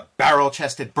Bar-El is a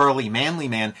barrel-chested, burly, manly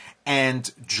man,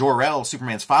 and Jor-El,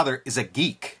 Superman's father, is a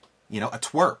geek. A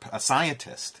twerp, a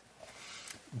scientist.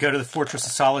 Go to the Fortress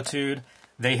of Solitude.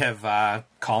 They have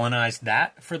colonized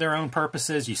that for their own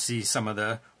purposes. You see some of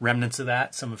the remnants of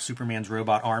that, some of Superman's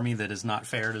robot army that has not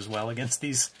fared as well against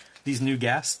these new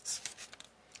guests.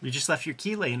 You just left your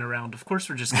key laying around. Of course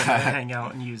we're just going to hang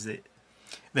out and use it.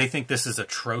 They think this is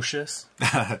atrocious,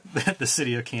 the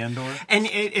city of Kandor. And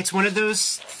it's one of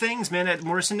those things, man, that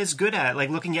Morrison is good at, like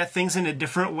looking at things in a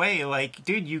different way. Like,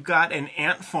 dude, you got an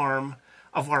ant farm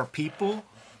of our people.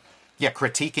 Yeah,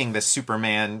 critiquing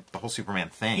the whole Superman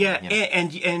thing. Yeah,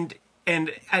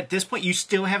 and at this point, you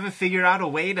still haven't figured out a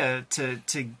way to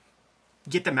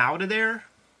get them out of there.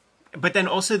 But then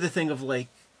also the thing of like,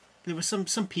 there was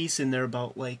some piece in there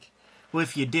about like, well,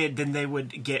 if you did, then they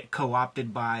would get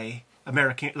co-opted by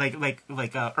American, like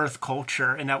Earth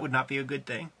culture, and that would not be a good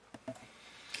thing.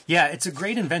 Yeah, it's a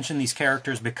great invention, these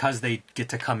characters, because they get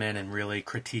to come in and really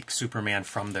critique Superman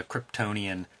from the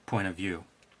Kryptonian point of view.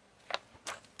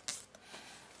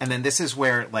 And then this is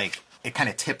where, like, it kind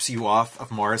of tips you off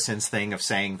of Morrison's thing of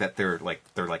saying that they're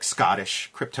like Scottish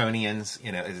Kryptonians,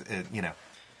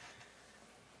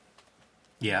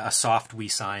 Yeah, a soft wee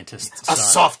scientist's son. A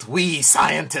soft wee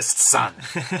scientist's son.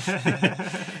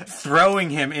 Throwing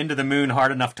him into the moon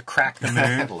hard enough to crack the moon.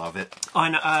 I love it.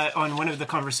 On one of the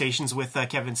conversations with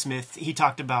Kevin Smith, he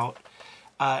talked about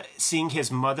seeing his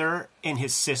mother and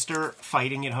his sister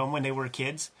fighting at home when they were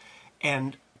kids,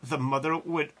 and the mother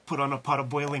would put on a pot of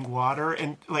boiling water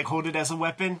and like hold it as a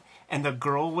weapon, and the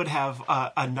girl would have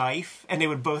a knife, and they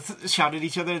would both shout at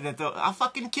each other that "I'll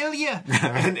fucking kill you,"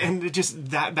 and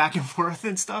just that back and forth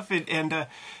and stuff. And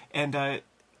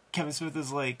Kevin Smith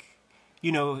is like,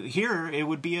 here it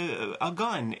would be a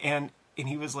gun, and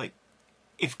he was like,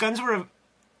 if guns were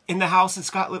in the house in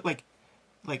Scotland, like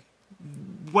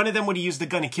one of them would have used the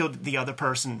gun and killed the other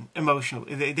person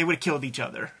emotionally. They would have killed each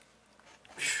other.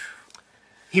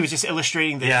 He was just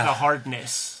illustrating the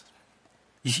hardness.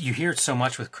 You hear it so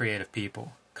much with creative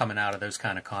people coming out of those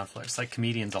kind of conflicts. Like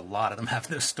comedians, a lot of them have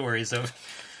those stories of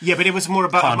but it was more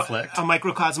about conflict. A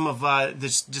microcosm of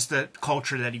just the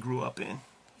culture that he grew up in.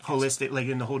 Holistic, like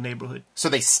in the whole neighborhood. So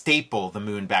they staple the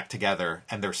moon back together,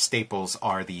 and their staples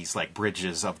are these like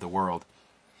bridges of the world.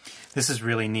 This is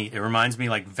really neat. It reminds me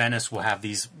like Venice will have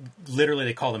these, literally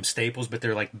they call them staples, but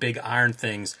they're like big iron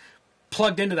things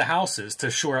plugged into the houses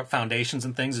to shore up foundations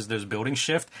and things as those buildings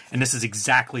shift. And this is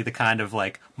exactly the kind of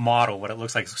like model, what it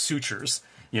looks like sutures,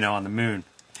 on the moon.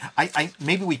 I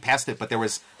maybe we passed it, but there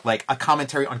was like a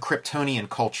commentary on Kryptonian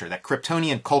culture. That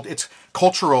Kryptonian it's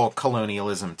cultural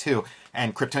colonialism too,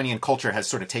 and Kryptonian culture has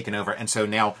sort of taken over. And so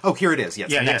now, here it is. Yes,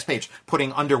 the next page.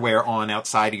 Putting underwear on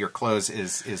outside of your clothes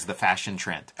is the fashion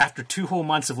trend. After 2 whole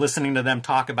months of listening to them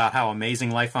talk about how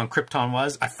amazing life on Krypton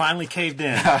was, I finally caved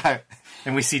in.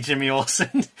 And we see Jimmy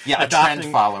Olsen a trend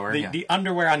follower. The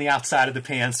underwear on the outside of the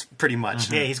pants, pretty much.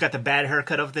 Mm-hmm. Yeah, he's got the bad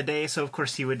haircut of the day, so of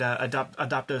course he would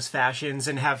adopt those fashions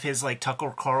and have his like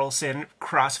Tucker Carlson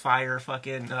crossfire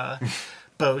fucking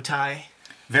bow tie.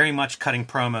 very much cutting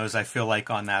promos, I feel like,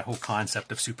 on that whole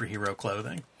concept of superhero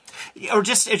clothing. Or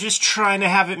just trying to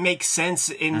have it make sense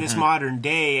in this modern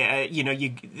day.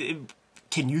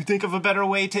 Can you think of a better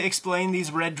way to explain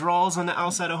these red draws on the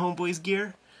outside of Homeboy's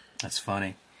gear? That's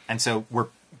funny. And so we're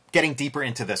getting deeper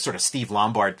into the sort of Steve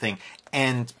Lombard thing.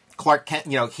 And Clark Kent,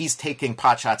 he's taking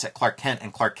potshots at Clark Kent,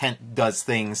 and Clark Kent does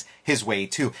things his way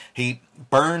too. He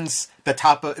burns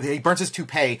his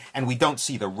toupee, and we don't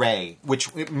see the ray,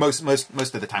 which most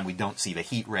of the time we don't see the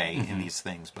heat ray in these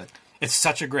things. But it's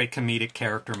such a great comedic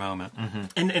character moment.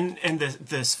 And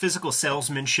this physical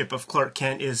salesmanship of Clark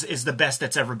Kent is the best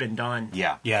that's ever been done.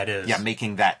 Yeah, it is. Yeah,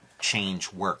 making that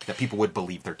change work, that people would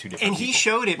believe they're two different and people. He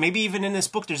showed it. Maybe even in this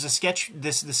book, there's a sketch,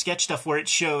 the sketch stuff where it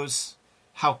shows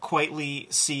how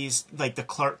Quitely sees like the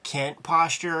Clark Kent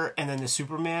posture and then the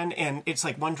Superman, and it's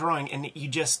like one drawing, and you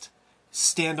just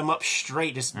stand him up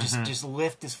straight, just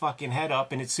lift his fucking head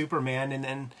up, and it's Superman, and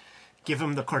then give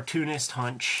him the cartoonist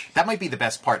hunch. That might be the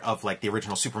best part of like the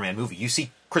original Superman movie. You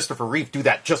see Christopher Reeve do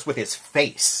that just with his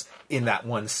face in that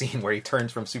one scene where he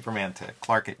turns from Superman to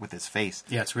Clark with his face.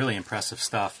 Yeah, it's really impressive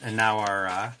stuff. And now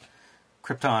our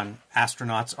Krypton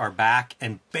astronauts are back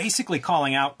and basically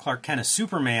calling out Clark Kent as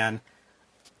Superman.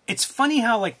 It's funny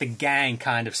how like the gang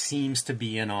kind of seems to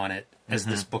be in on it as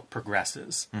this book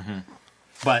progresses.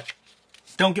 But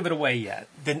don't give it away yet.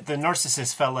 The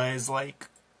narcissist fella is like,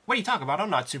 what are you talking about? I'm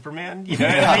not Superman. You know,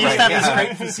 he just have this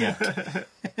great physique.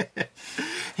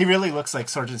 He really looks like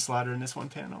Sergeant Slaughter in this one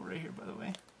panel right here, by the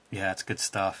way. Yeah, it's good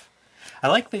stuff. I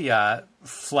like the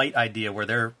flight idea where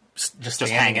they're just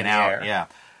hanging out. Yeah.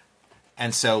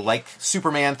 And so, like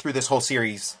Superman through this whole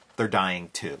series, they're dying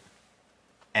too.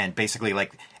 And basically,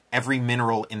 like, every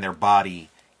mineral in their body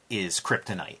is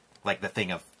kryptonite. Like the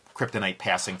thing of kryptonite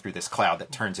passing through this cloud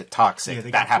that turns it toxic.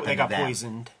 Yeah, that happened they got to them.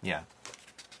 poisoned. Yeah.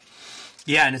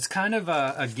 Yeah, and it's kind of,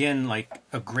 again, like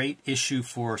a great issue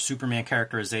for Superman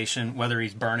characterization, whether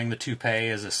he's burning the toupee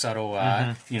as a subtle,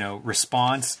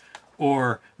 response,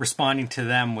 or responding to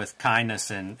them with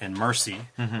kindness and mercy.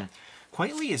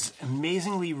 Quitely is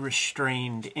amazingly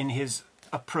restrained in his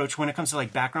approach when it comes to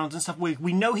like backgrounds and stuff.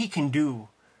 We know he can do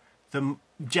the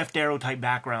Jeff Darrow type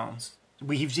backgrounds.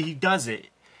 He does it,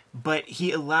 but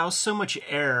he allows so much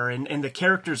error, and the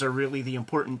characters are really the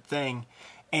important thing.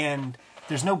 And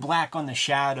there's no black on the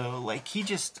shadow. Like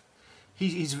he's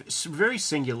very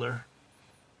singular.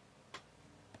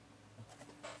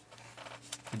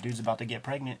 The dude's about to get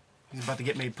pregnant. He's about to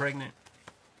get made pregnant.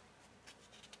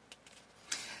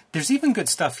 There's even good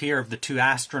stuff here of the two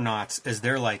astronauts as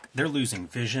they're losing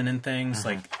vision and things,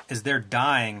 like as they're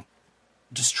dying,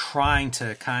 just trying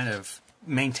to kind of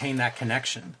maintain that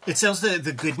connection. It sells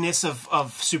the goodness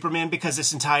of Superman, because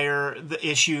this entire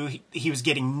issue he was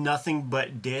getting nothing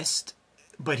but dissed,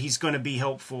 but he's going to be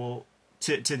helpful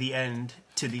to the end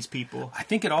to these people. I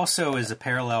think it also is a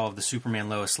parallel of the Superman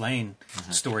Lois Lane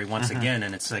story once again,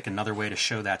 and it's like another way to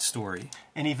show that story.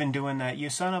 And even doing that, you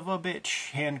son of a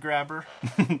bitch, hand grabber.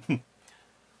 And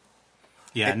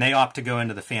they opt to go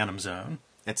into the Phantom Zone.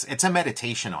 It's a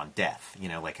meditation on death,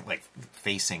 like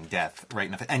facing death,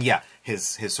 right? And yeah,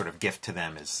 his sort of gift to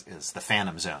them is the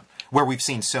Phantom Zone, where we've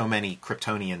seen so many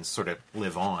Kryptonians sort of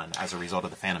live on as a result of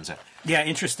the Phantom Zone. Yeah,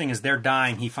 interesting. As they're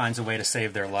dying, he finds a way to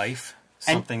save their life,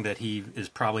 something that he is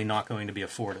probably not going to be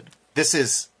afforded. This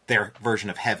is their version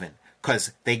of heaven,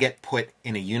 because they get put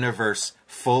in a universe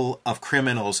full of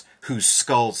criminals whose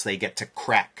skulls they get to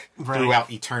crack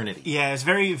throughout eternity. Yeah, it's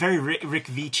very, very Rick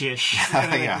Veitch-ish.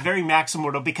 Very Max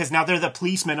Immortal, because now they're the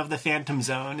policemen of the Phantom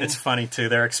Zone. It's funny, too.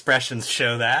 Their expressions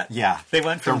show that. Yeah. They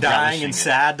went from dying and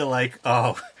sad to like,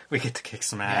 oh, we get to kick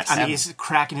some ass. I mean, he's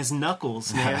cracking his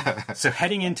knuckles, man. So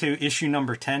heading into issue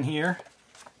number 10 here.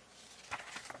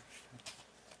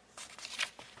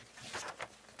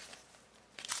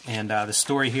 And the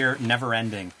story here, never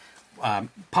ending.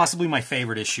 Possibly my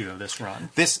favorite issue of this run.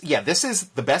 This is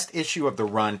the best issue of the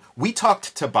run. We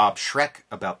talked to Bob Schreck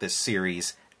about this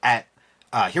series at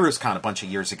HeroesCon a bunch of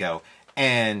years ago,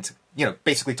 and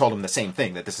basically told him the same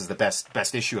thing, that this is the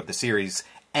best issue of the series.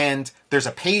 And there's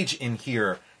a page in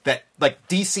here that, like,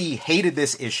 DC hated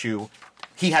this issue.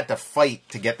 He had to fight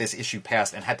to get this issue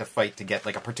passed, and had to fight to get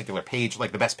like a particular page,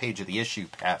 like the best page of the issue,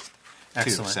 passed.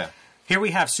 Excellent. Too, so. Here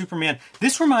we have Superman.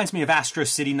 This reminds me of Astro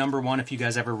City #1, if you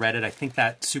guys ever read it. I think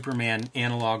that Superman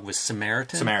analog was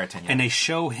Samaritan. Yeah. And they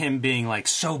show him being, like,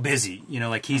 so busy.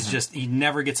 Like, he's he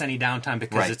never gets any downtime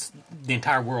because the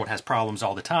entire world has problems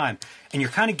all the time. And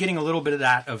you're kind of getting a little bit of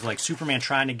that of, like, Superman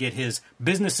trying to get his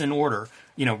business in order,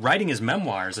 writing his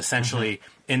memoirs, essentially,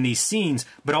 in these scenes,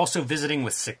 but also visiting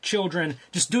with sick children,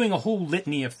 just doing a whole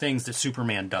litany of things that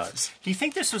Superman does. Do you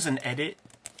think this was an edit?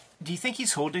 Do you think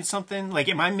he's holding something? Like,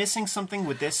 am I missing something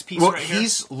with this piece right here? Well,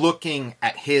 he's looking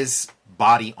at his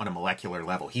body on a molecular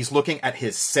level. He's looking at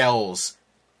his cells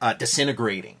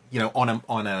disintegrating,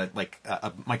 on a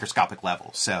microscopic level.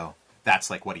 So that's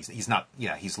like what he's not.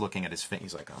 Yeah, he's looking at his finger.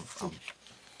 He's like,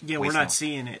 yeah, we're not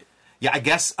seeing it. Yeah, I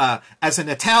guess as an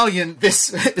Italian,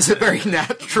 this is a very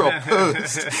natural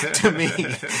pose to me.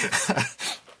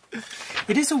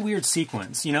 It is a weird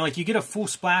sequence, you know, like you get a full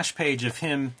splash page of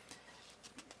him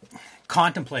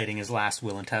contemplating his last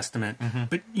will and testament,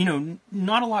 but, you know,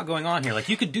 not a lot going on here. Like,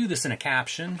 you could do this in a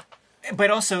caption.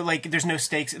 But also, like, there's no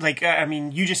stakes. Like, I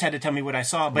mean, you just had to tell me what I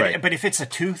saw. But but if it's a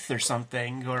tooth or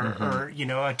something, or you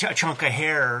know, a chunk of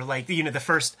hair, like, you know, the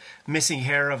first missing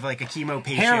hair of like a chemo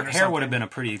patient, hair would have been a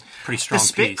pretty strong the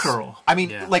spit piece. curl. I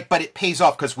mean, like, but it pays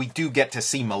off because we do get to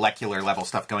see molecular level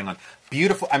stuff going on.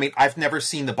 Beautiful. I mean, I've never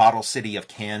seen the bottle city of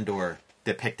Kandor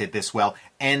depicted this well,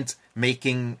 and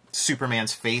making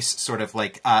Superman's face sort of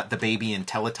like the baby in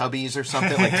Teletubbies or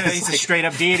something like this. He's a straight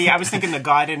up deity. I was thinking the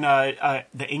god in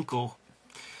the Inkle.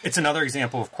 It's another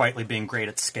example of Quitely being great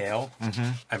at scale.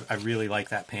 I really like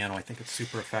that panel. I think it's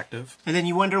super effective. And then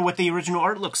you wonder what the original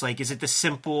art looks like. Is it the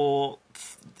simple,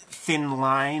 thin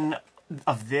line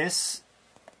of this,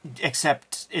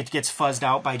 except it gets fuzzed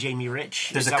out by Jamie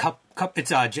Rich? There's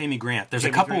it's Jamie Grant. There's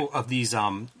a couple of these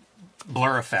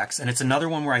blur effects, and it's another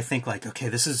one where I think, like, okay,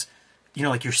 this is, you know,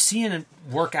 like you're seeing it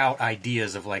work out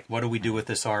ideas of, like, what do we do with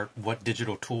this art? What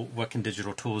can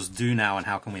digital tools do now, and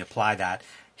how can we apply that?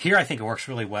 Here, I think it works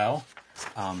really well,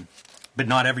 but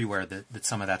not everywhere that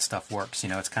some of that stuff works. You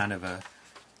know, it's kind of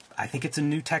I think it's a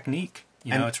new technique.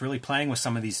 You know, it's really playing with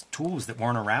some of these tools that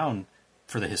weren't around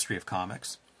for the history of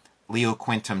comics. Leo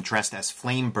Quintum dressed as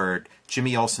Flamebird,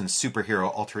 Jimmy Olsen's superhero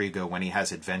alter ego when he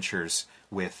has adventures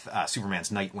with Superman's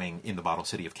Nightwing in the bottle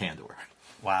city of Kandor.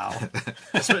 Wow.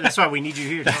 That's why we need you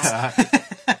here, Tom.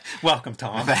 Welcome,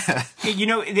 Tom. You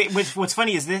know, what's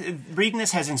funny is reading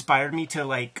this has inspired me to,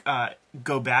 like,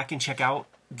 go back and check out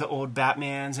the old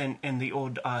Batmans and the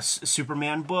old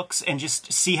Superman books and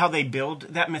just see how they build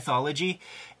that mythology.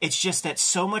 It's just that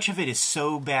so much of it is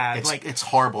so bad. It's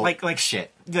horrible. Like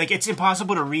shit. Like, it's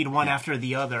impossible to read one after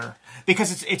the other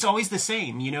because it's always the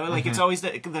same. You know, like it's always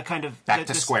the kind of back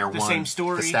to square one, the same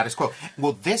story, the status quo.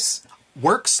 Well, this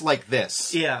works like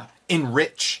this. Yeah.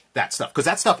 Enrich that stuff because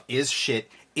that stuff is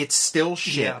shit. It's still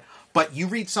shit. Yeah. But you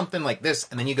read something like this,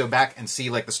 and then you go back and see,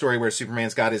 like, the story where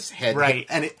Superman's got his head right,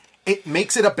 and it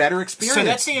makes it a better experience. So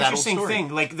that's the interesting thing.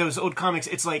 Like, those old comics,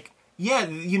 it's like, yeah,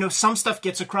 you know, some stuff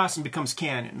gets across and becomes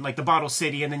canon, like the Bottle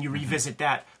City, and then you revisit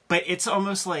that. But it's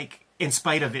almost like, in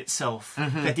spite of itself,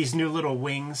 that these new little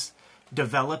wings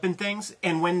develop and things.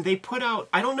 And when they put out,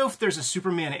 I don't know if there's a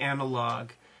Superman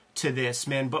analog to this,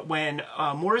 man, but when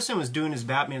Morrison was doing his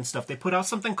Batman stuff, they put out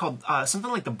something called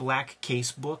something like the Black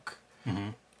Case Book.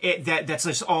 That's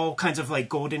just all kinds of, like,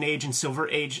 Golden Age and Silver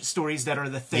Age stories that are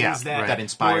the things that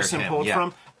inspired Morrison him, pulled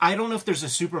from. I don't know if there's a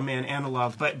Superman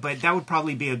analog, but that would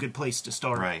probably be a good place to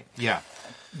start. Right. Yeah.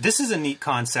 This is a neat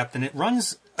concept, and it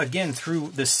runs again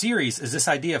through the series. Is this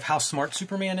idea of how smart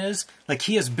Superman is? Like,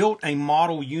 he has built a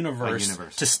model universe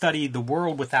to study the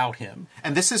world without him.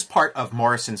 And this is part of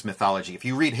Morrison's mythology. If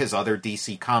you read his other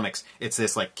DC comics, it's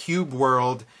this, like, cube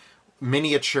world,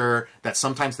 miniature that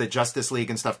sometimes the Justice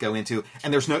League and stuff go into,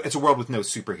 and it's a world with no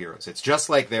superheroes. It's just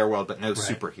like their world, but no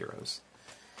superheroes.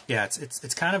 Yeah,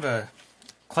 it's kind of a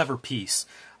clever piece.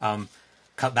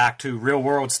 Cut back to real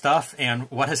world stuff,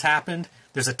 and what has happened?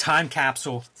 There's a time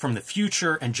capsule from the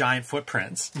future and giant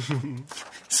footprints.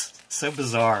 So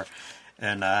bizarre.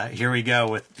 And here we go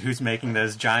with who's making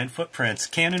those giant footprints.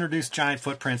 Can't introduce giant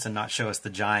footprints and not show us the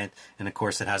giant, and of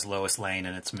course it has Lois Lane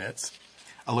in its midst.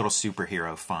 A little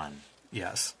superhero fun.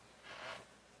 Yes.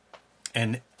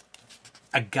 And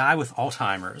a guy with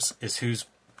Alzheimer's is who's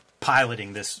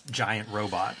piloting this giant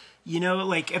robot. You know,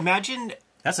 like, imagine...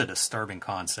 That's a disturbing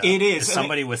concept. It is.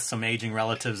 Somebody with some aging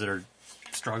relatives that are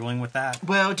struggling with that.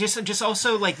 Well, just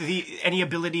also, like, any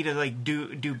ability to, like,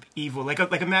 do evil. Like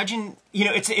imagine, you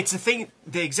know, it's a thing,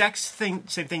 the exact same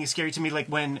thing is scary to me, like,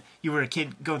 when you were a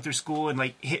kid going through school and,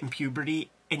 like, hitting puberty,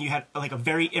 and you had, like, a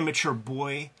very immature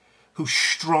boy who's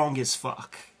strong as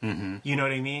fuck. You know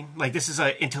what I mean? Like, this is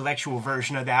an intellectual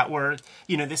version of that, where,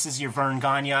 you know, this is your Vern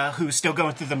Gagne, who's still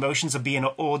going through the motions of being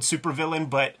an old supervillain,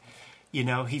 but, you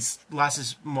know, he's lost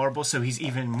his marbles, so he's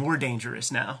even more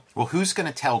dangerous now. Well, who's going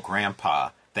to tell Grandpa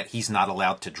that he's not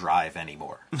allowed to drive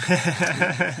anymore?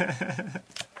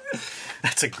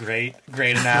 That's a great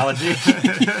analogy.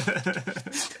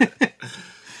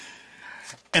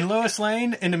 And Lois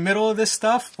Lane in the middle of this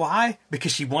stuff, why?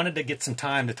 Because she wanted to get some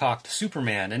time to talk to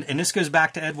Superman. And this goes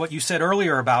back to, Ed, what you said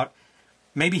earlier about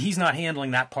maybe he's not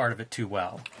handling that part of it too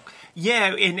well.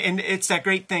 Yeah, and it's that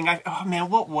great thing. Oh, man,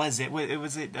 what was it?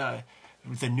 Was it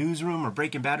the Newsroom or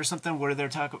Breaking Bad or something, where they were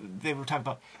talking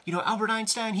about, Albert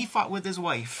Einstein, he fought with his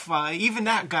wife. Even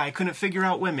that guy couldn't figure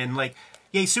out women. Like,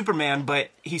 yay, Superman, but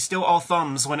he's still all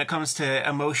thumbs when it comes to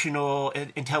emotional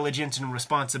intelligence and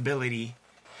responsibility.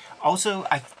 Also,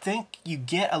 I think you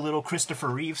get a little Christopher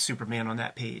Reeve Superman on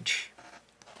that page.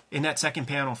 In that second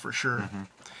panel, for sure.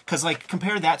 Because,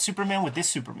 compare that Superman with this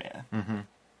Superman.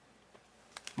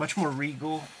 Much more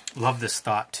regal. Love this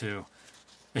thought, too.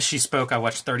 As she spoke, I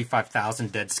watched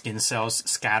 35,000 dead skin cells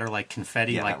scatter like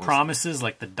confetti, promises,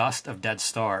 like the dust of dead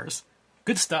stars.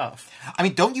 Good stuff. I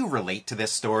mean, don't you relate to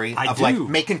this story I of do.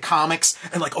 making comics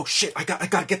and oh shit, I got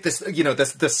to get this,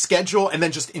 the schedule, and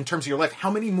then just in terms of your life,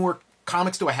 how many more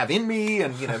comics do I have in me?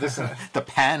 And this the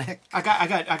panic. I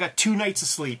got 2 nights of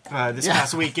sleep this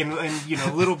past week, and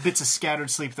little bits of scattered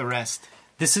sleep the rest.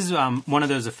 This is one of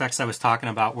those effects I was talking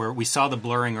about, where we saw the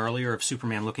blurring earlier of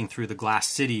Superman looking through the glass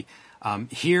city.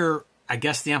 Here, I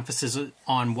guess the emphasis is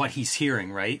on what he's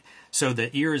hearing, right? So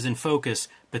the ear is in focus,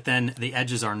 but then the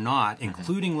edges are not,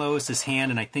 including Lois's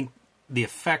hand, and I think the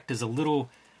effect is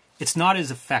it's not as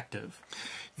effective.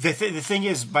 The thing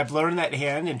is, by blurring that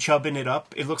hand and chubbing it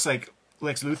up, it looks like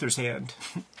Lex Luthor's hand.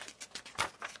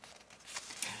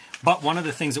 But one of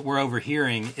the things that we're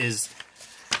overhearing is...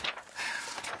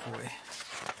 Boy.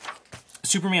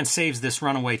 Superman saves this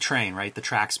runaway train, right? The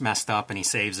track's messed up and he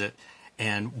saves it.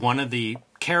 And one of the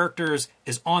characters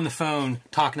is on the phone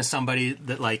talking to somebody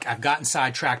that, I've gotten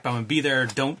sidetracked, but I'm going to be there.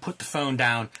 Don't put the phone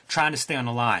down. Trying to stay on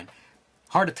the line.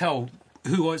 Hard to tell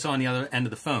who was on the other end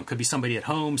of the phone. Could be somebody at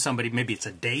home, maybe it's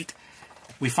a date.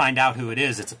 We find out who it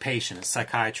is. It's a patient, a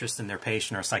psychiatrist and their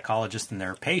patient, or a psychologist and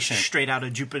their patient. Straight out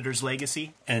of Jupiter's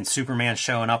Legacy. And Superman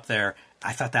showing up there.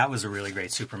 I thought that was a really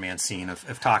great Superman scene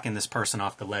of talking this person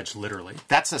off the ledge, literally.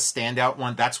 That's a standout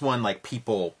one. That's one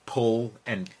people pull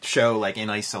and show in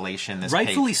isolation. This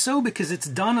rightfully page. So, because it's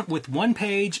done with one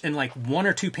page and 1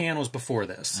 or 2 panels before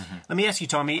this. Let me ask you,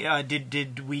 Tommy.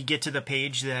 Did we get to the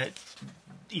page that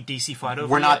DC fought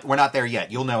over? We're not there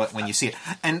yet. You'll know it when you see it.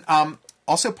 And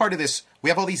also part of this, we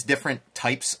have all these different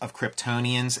types of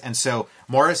Kryptonians, and so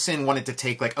Morrison wanted to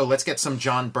take let's get some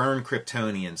John Byrne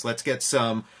Kryptonians, let's get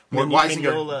some more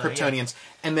Weisinger Kryptonians,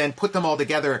 and then put them all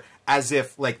together as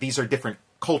if these are different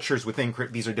cultures within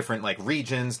these are different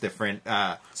regions, different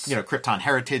Krypton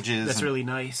heritages. That's really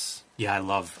nice. Yeah, I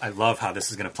love how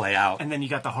this is going to play out. And then you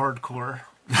got the hardcore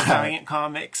Valiant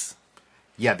comics.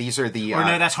 Yeah, these are the... Or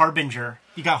no, that's Harbinger.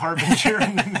 You got Harbinger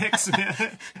in the mix,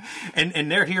 man. And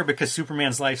they're here because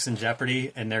Superman's life's in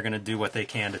jeopardy, and they're going to do what they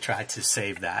can to try to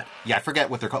save that. Yeah, I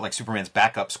forget what they're called, Superman's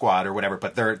backup squad or whatever,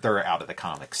 but they're out of the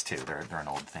comics, too. They're an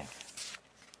old thing.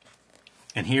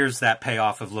 And here's that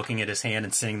payoff of looking at his hand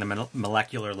and seeing the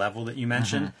molecular level that you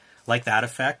mentioned. Like that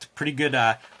effect. Pretty good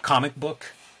comic book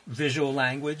visual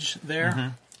language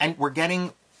there. And we're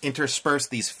getting... intersperse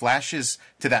these flashes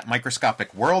to that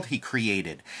microscopic world he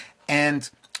created,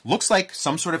 and looks like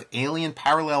some sort of alien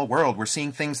parallel world. We're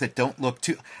seeing things that don't look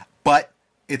too, but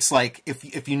it's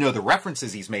if you know the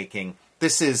references he's making,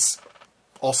 this is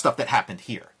all stuff that happened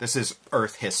here. This is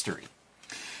Earth history.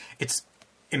 It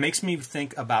makes me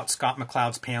think about Scott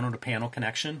McCloud's panel-to-panel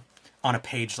connection on a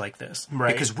page like this,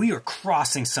 right? Because we are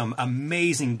crossing some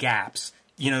amazing gaps.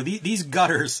 These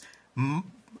gutters.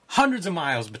 Hundreds of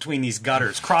miles between these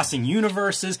gutters, crossing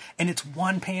universes, and it's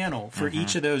one panel for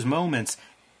each of those moments.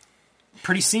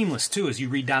 Pretty seamless, too, as you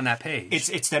read down that page.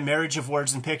 It's that marriage of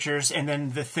words and pictures, and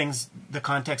then the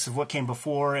context of what came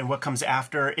before and what comes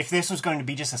after. If this was going to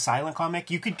be just a silent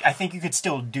comic, I think you could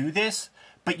still do this,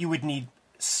 but you would need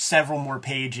several more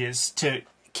pages to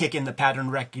kick in the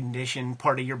pattern recognition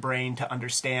part of your brain to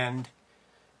understand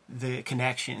the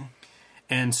connection.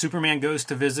 And Superman goes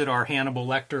to visit our Hannibal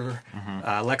Lecter,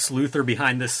 Lex Luthor,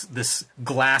 behind this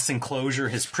glass enclosure,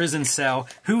 his prison cell,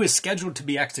 who is scheduled to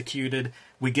be executed.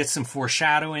 We get some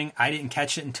foreshadowing. I didn't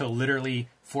catch it until literally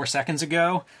 4 seconds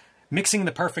ago. Mixing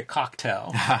the perfect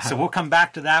cocktail. So we'll come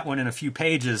back to that one in a few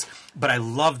pages. But I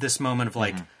love this moment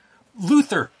of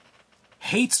Luthor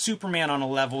hates Superman on a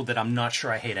level that I'm not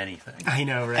sure I hate anything. I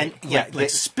know, right? And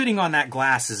spitting on that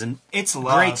glass is it's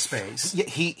great space. Yeah,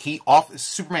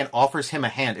 Superman offers him a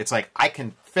hand. It's I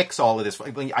can fix all of this.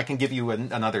 I can give you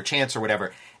another chance or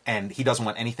whatever. And he doesn't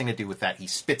want anything to do with that. He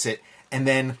spits it, and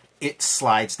then it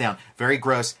slides down. Very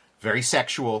gross, very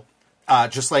sexual.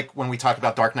 Just like when we talked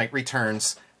about Dark Knight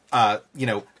Returns,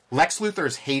 Lex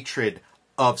Luthor's hatred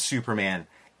of Superman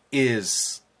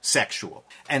is sexual.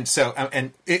 And so,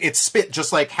 and it's spit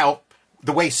just like how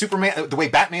the way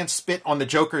Batman spit on the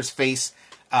Joker's face,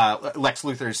 Lex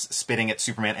Luthor's spitting at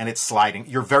Superman, and it's sliding.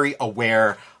 You're very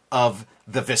aware of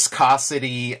the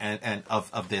viscosity and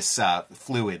of this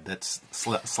fluid that's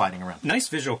sliding around. Nice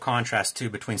visual contrast, too,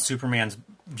 between Superman's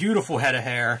beautiful head of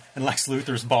hair and Lex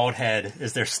Luthor's bald head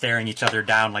as they're staring each other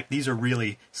down. Like, these are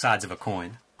really sides of a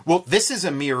coin. Well, this is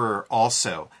a mirror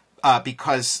also,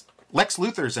 because Lex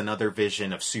Luthor's another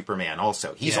vision of Superman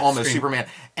also. He's almost Superman.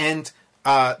 And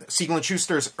Siegel and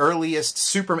Schuster's earliest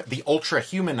Superman, the Ultra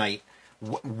Humanite,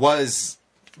 was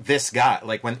this guy.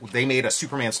 Like, when they made a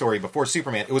Superman story before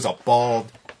Superman, it was a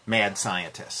bald, mad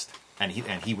scientist. And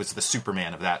he was the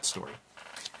Superman of that story.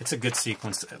 It's a good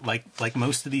sequence. Like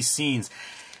most of these scenes,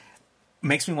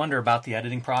 makes me wonder about the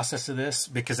editing process of this,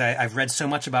 because I've read so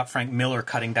much about Frank Miller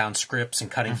cutting down scripts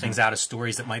and cutting things out of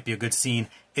stories that might be a good scene.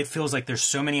 It feels like there's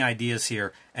so many ideas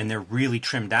here, and they're really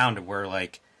trimmed down to where,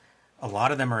 like, a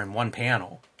lot of them are in one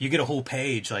panel. You get a whole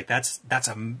page. Like, that's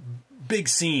a big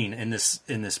scene in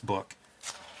this book.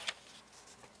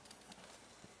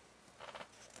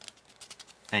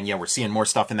 And yeah, we're seeing more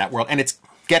stuff in that world, and it's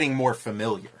getting more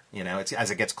familiar, you know, as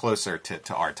it gets closer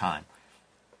to our time.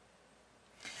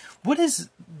 What is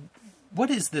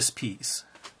this piece?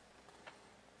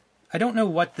 I don't know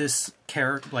what this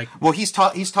character, like. Well, he's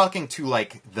talking to,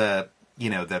 like, the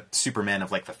Superman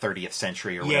of, like, the 30th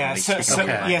century or whatever.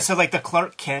 So like the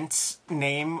Clark Kent's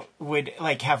name would,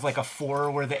 like, have, like, a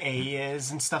 4 where the A is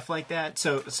and stuff like that.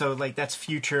 So like, that's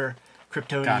future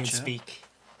Kryptonian speak.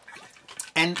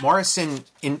 And Morrison,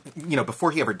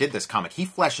 before he ever did this comic, he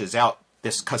fleshes out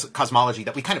this cosmology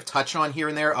that we kind of touch on here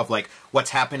and there of, like,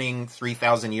 what's happening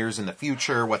 3,000 years in the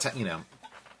future.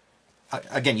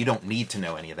 Again, you don't need to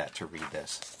know any of that to read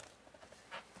this.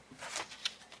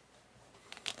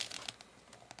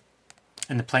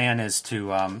 And the plan is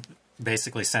to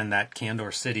basically send that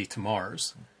Kandor City to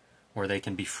Mars, where they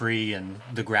can be free and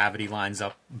the gravity lines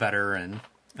up better. And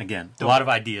again, a lot of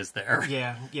ideas there.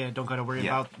 Yeah, don't got to worry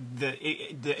about the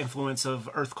influence of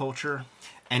Earth culture.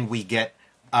 And we get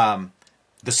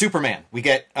the Superman. We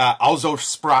get Also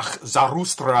sprach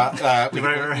Zarathustra.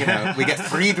 We get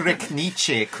Friedrich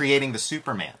Nietzsche creating the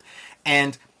Superman.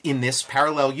 And in this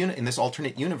parallel in this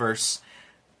alternate universe,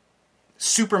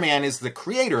 Superman is the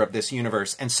creator of this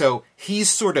universe, and so he's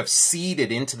sort of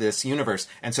seeded into this universe,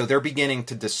 and so they're beginning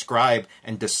to describe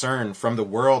and discern from the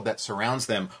world that surrounds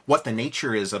them what the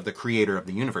nature is of the creator of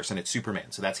the universe, and it's Superman.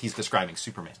 So he's describing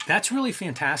Superman. That's really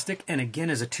fantastic, and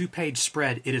again, as a 2-page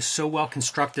spread, it is so well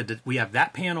constructed that we have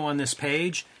that panel on this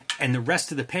page, and the rest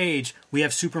of the page, we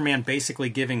have Superman basically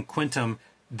giving Quintum,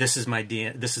 this is my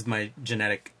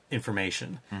genetic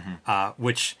information,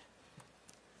 which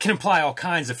can imply all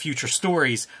kinds of future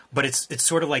stories, but it's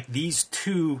sort of like these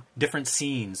two different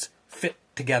scenes fit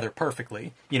together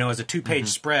perfectly. As a 2-page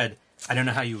spread, I don't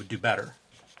know how you would do better.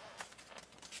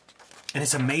 And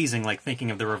it's amazing, like,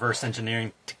 thinking of the reverse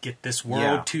engineering to get this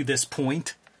world to this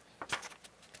point.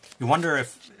 You wonder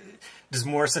does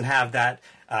Morrison have that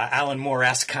Alan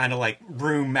Moore-esque kind of, like,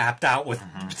 room mapped out with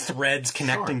threads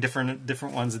connecting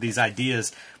different ones of these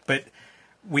ideas. But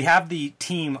we have the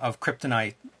team of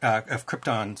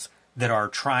Kryptons that are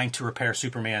trying to repair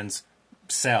Superman's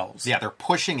cells. Yeah, they're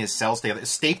pushing his cells together,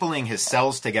 stapling his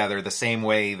cells together the same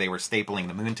way they were stapling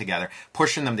the moon together,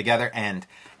 pushing them together, and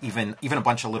even a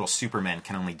bunch of little Supermen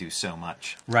can only do so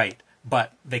much. Right,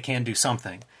 but they can do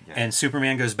something. Yeah. And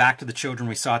Superman goes back to the children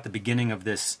we saw at the beginning of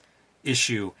this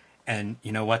issue, and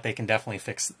you know what? They can definitely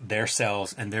fix their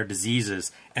cells and their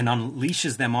diseases, and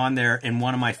unleashes them on there in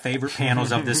one of my favorite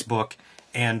panels of this book.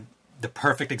 And the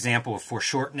perfect example of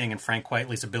foreshortening and Frank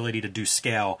Whiteley's ability to do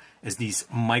scale is these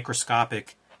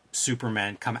microscopic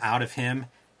Supermen come out of him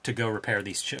to go repair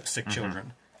these sick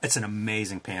children. It's an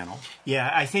amazing panel.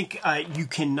 Yeah, I think you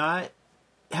cannot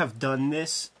have done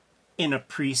this in a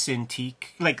pre-Cintiq.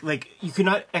 Like you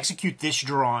cannot execute this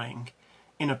drawing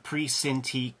in a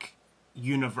pre-Cintiq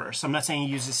universe. I'm not saying you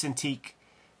use the Cintiq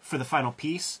for the final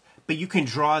piece, but you can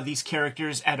draw these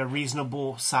characters at a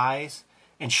reasonable size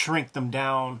and shrink them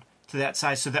down to that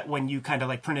size so that when you kind of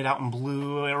like print it out in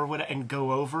blue or whatever and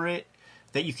go over it,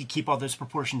 that you could keep all those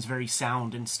proportions very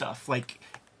sound and stuff. Like,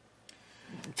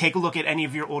 take a look at any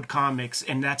of your old comics,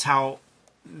 and that's how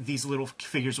these little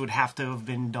figures would have to have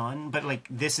been done. But like,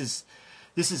 this is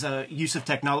a use of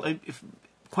technology,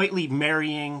 quietly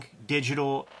marrying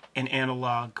digital and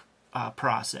analog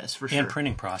process for sure. And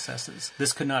printing processes.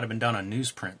 This could not have been done on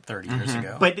newsprint 30 years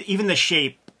ago. But even the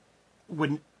shape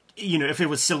wouldn't. If it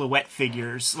was silhouette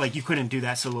figures, like, you couldn't do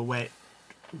that silhouette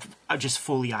just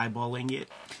fully eyeballing it.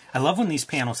 I love when these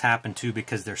panels happen, too,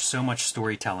 because there's so much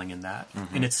storytelling in that.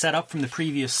 Mm-hmm. And it's set up from the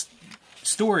previous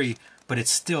story, but it's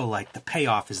still, like, the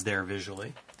payoff is there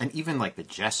visually. and even like the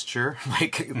gesture,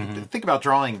 like think about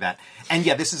drawing that. And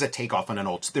yeah, this is a takeoff on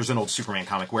there's an old Superman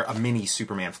comic where a mini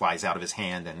Superman flies out of his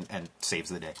hand and saves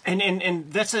the day.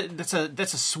 And that's a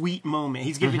sweet moment.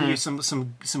 He's giving you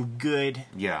some good,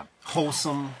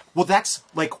 wholesome. Well, that's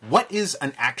like, what is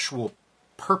an actual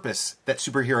purpose that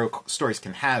superhero stories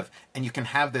can have, and you can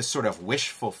have this sort of wish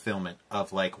fulfillment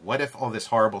of like, what if all this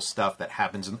horrible stuff that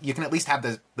happens, you can at least have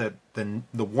the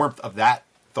warmth of that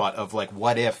thought of like,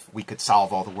 what if we could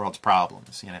solve all the world's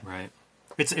problems, you know? Right.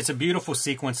 It's a beautiful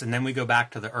sequence, and then we go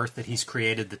back to the Earth that he's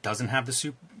created that doesn't have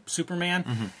the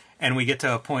Superman, and we get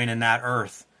to a point in that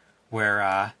Earth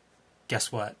where guess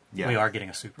what? Yeah. We are getting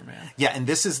a Superman. Yeah, and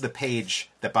this is the page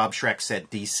that Bob Schreck said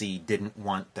DC didn't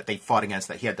want, that they fought against,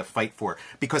 that he had to fight for.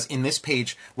 Because in this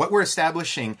page, what we're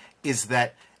establishing is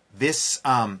that this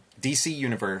DC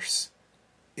universe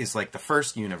is like the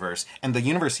first universe, and the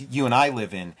universe you and I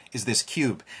live in is this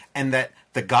cube, and that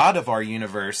the god of our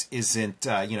universe isn't,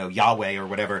 Yahweh or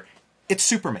whatever. It's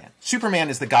Superman. Superman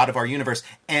is the god of our universe,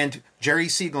 and Jerry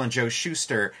Siegel and Joe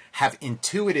Shuster have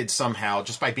intuited somehow,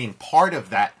 just by being part of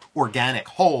that organic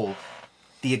whole,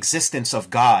 the existence of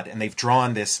God, and they've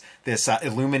drawn this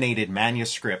illuminated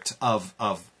manuscript of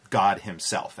God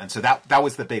himself. And so that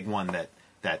was the big one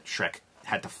that Schreck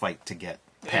had to fight to get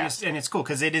past. And it's cool,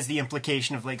 because it is the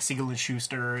implication of like Siegel and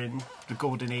Shuster and the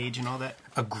Golden Age and all that.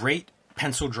 A great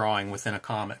pencil drawing within a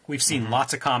comic. We've seen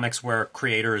lots of comics where a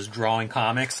creator is drawing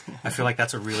comics. I feel like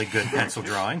that's a really good pencil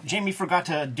drawing. Jamie forgot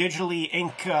to digitally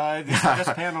ink this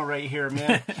panel right here,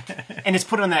 man. And it's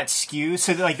put on that skew,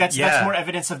 so like that's more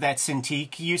evidence of that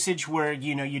Cintiq usage, where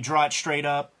you draw it straight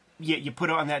up, you put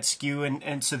it on that skew,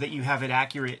 and so that you have it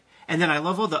accurate. And then I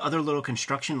love all the other little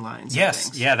construction lines.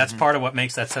 Yes, yeah, that's part of what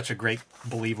makes that such a great,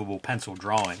 believable pencil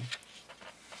drawing.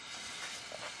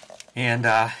 And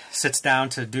sits down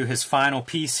to do his final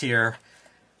piece here.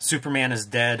 Superman is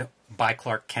Dead by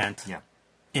Clark Kent. Yeah.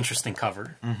 Interesting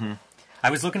cover. I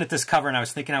was looking at this cover and I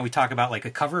was thinking how we talk about like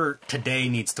a cover today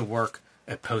needs to work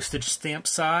at postage stamp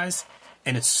size.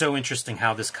 And it's so interesting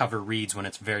how this cover reads when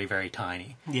it's very, very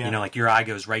tiny. Yeah. Like your eye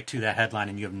goes right to that headline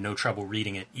and you have no trouble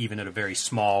reading it, even at a very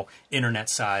small internet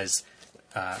size,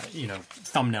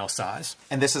 thumbnail size.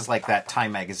 And this is like that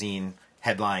Time magazine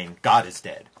headline, God is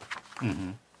Dead.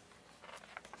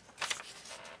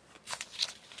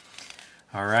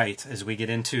 All right, as we get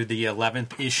into the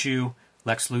 11th issue,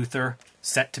 Lex Luthor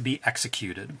set to be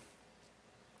executed.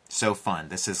 So fun.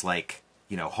 This is like,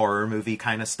 horror movie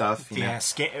kind of stuff.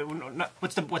 What's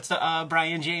the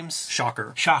Brian James?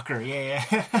 Shocker. Shocker, yeah.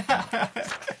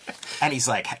 And he's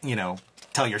like,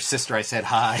 tell your sister I said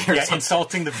hi.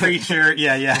 Insulting the preacher.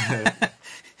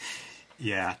 Yeah,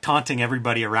 taunting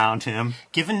everybody around him.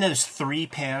 Given those 3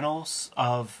 panels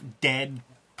of dead,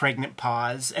 pregnant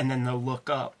pause, and then the look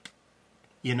up,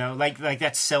 like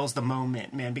that sells the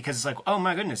moment, man, because it's like, oh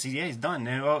my goodness, he's done.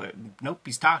 And, nope,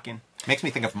 he's talking. Makes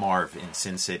me think of Marv in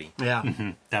Sin City.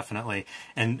 Yeah. Definitely.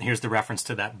 And here's the reference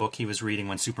to that book he was reading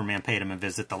when Superman paid him a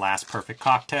visit, The Last Perfect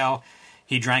Cocktail.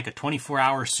 He drank a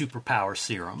 24-hour superpower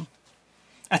serum.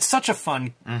 That's such a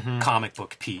fun comic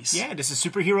book piece. Yeah, this is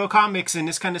superhero comics and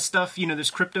this kind of stuff.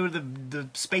 There's Crypto the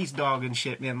space dog and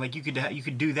shit, man. Like, you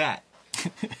could do that.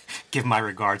 Give my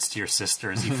regards to your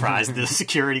sister as he fries the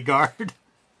security guard.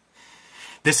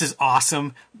 This is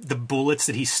awesome. The bullets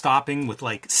that he's stopping with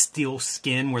like steel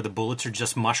skin, where the bullets are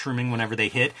just mushrooming whenever they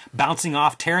hit, bouncing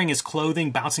off, tearing his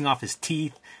clothing, bouncing off his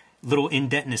teeth, little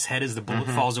indent in his head as the bullet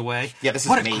falls away. Yeah, this is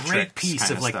what a Matrix great piece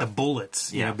of like stuff. the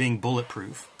bullets, being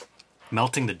bulletproof,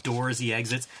 melting the door as he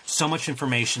exits. So much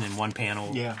information in one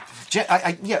panel. Yeah,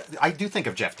 I do think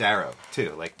of Jeff Darrow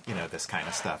too, like this kind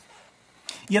of stuff.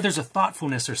 Yeah, there's a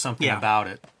thoughtfulness or something about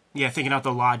it. Yeah, thinking out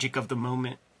the logic of the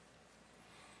moment.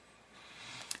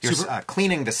 You're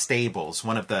cleaning the stables,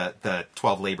 one of the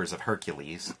 12 labors of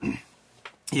Hercules.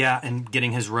 Yeah, and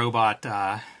getting his robot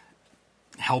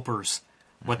helpers,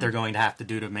 what they're going to have to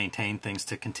do to maintain things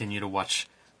to continue to watch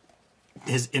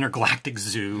his intergalactic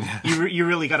zoo. You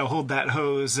really got to hold that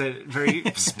hose at very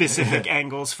specific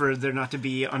angles for there not to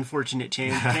be unfortunate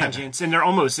tangents. And there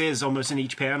almost in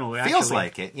each panel. Actually. Feels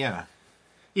like it, yeah.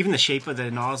 Even the shape of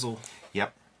the nozzle.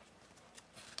 Yep.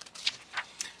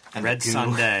 And Red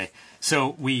Sunday.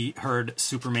 So we heard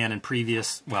Superman in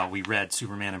previous, we read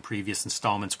Superman in previous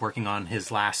installments working on his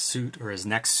last suit or his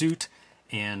next suit.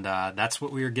 And that's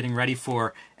what we were getting ready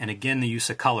for. And again, the use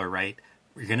of color, right?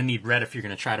 You're going to need red if you're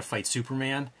going to try to fight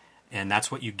Superman. And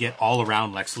that's what you get all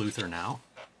around Lex Luthor now.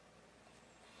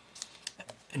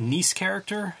 A niece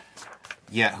character?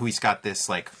 Yeah, who he's got this,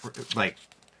 like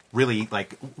really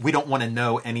like we don't want to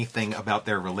know anything about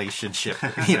their relationship,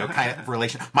 kind of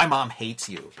relation. My mom hates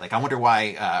you. Like I wonder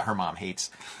why her mom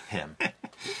hates him.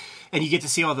 And you get to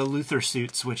see all the Luthor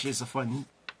suits, which is a fun,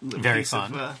 very piece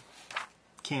fun of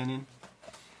canon.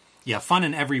 Yeah, fun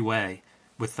in every way.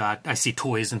 With I see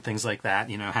toys and things like that,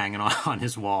 hanging on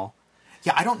his wall.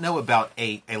 Yeah, I don't know about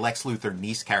a Lex Luthor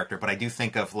niece character, but I do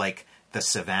think of like the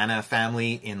Savannah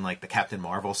family in like the Captain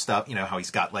Marvel stuff. How he's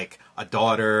got like a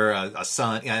daughter, a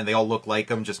son, and they all look like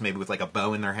him, just maybe with like a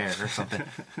bow in their hair or something.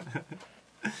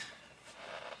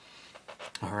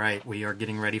 All right, we are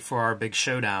getting ready for our big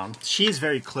showdown. She is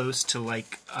very close to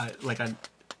like an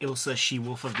Ilsa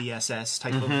She-Wolf of the SS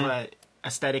type of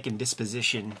aesthetic and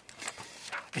disposition.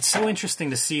 It's so interesting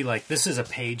to see, like, this is a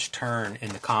page turn in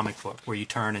the comic book where you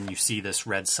turn and you see this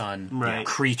Red Sun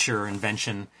creature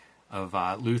invention of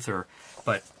Luthor,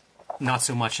 but not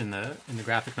so much in the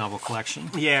graphic novel collection.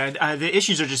 Yeah, the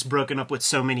issues are just broken up with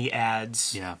so many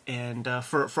ads. Yeah. And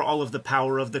for all of the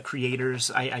power of the creators,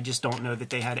 I just don't know that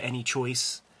they had any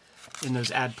choice in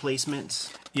those ad placements.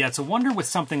 Yeah, it's a wonder with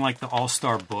something like the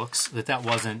All-Star books that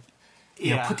wasn't,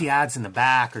 put the ads in the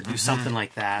back or do something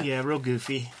like that. Yeah, real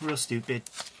goofy, real stupid.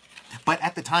 But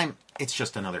at the time, it's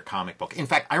just another comic book. In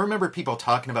fact, I remember people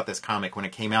talking about this comic when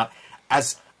it came out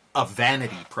as a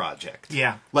vanity project.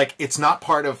 Yeah. Like, it's not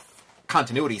part of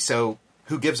continuity, so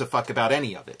who gives a fuck about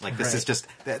any of it? Like, this is just,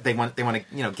 they want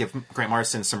to, give Grant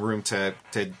Morrison some room to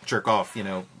jerk off,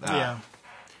 Yeah,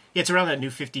 it's around that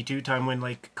New 52 time when,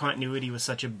 like, continuity was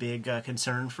such a big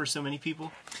concern for so many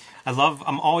people.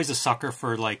 I'm always a sucker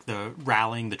for, like, the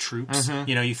rallying the troops.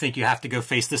 You think you have to go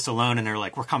face this alone, and they're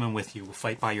like, we're coming with you. We'll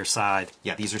fight by your side.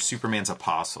 Yeah, these are Superman's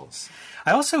apostles.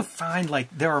 I also find, like,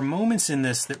 there are moments in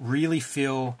this that really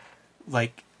feel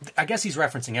like, I guess he's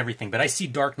referencing everything, but I see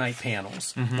Dark Knight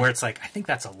panels where it's like, I think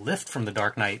that's a lift from the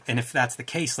Dark Knight. And if that's the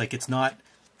case, like, it's not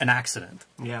an accident.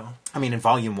 Yeah. I mean, in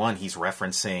Volume 1, he's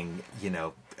referencing,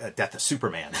 Death of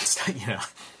Superman,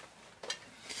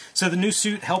 So the new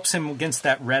suit helps him against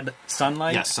that red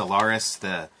sunlight? Yeah, Solaris,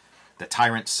 the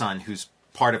tyrant son, who's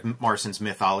part of Morrison's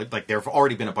mythology. Like, there have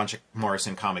already been a bunch of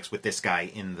Morrison comics with this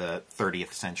guy in the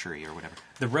 30th century or whatever.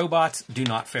 The robots do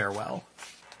not fare well.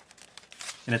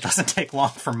 And it doesn't take long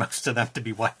for most of them to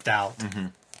be wiped out.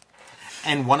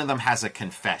 And one of them has a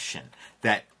confession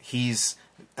that he's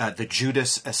the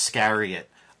Judas Iscariot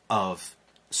of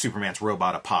Superman's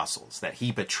robot apostles, that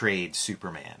he betrayed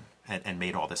Superman and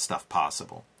made all this stuff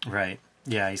possible. Right.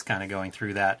 Yeah, he's kind of going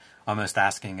through that, almost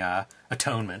asking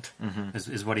atonement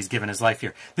is what he's given his life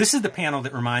here. This is the panel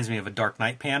that reminds me of a Dark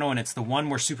Knight panel, and it's the one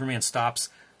where Superman stops,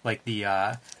 like,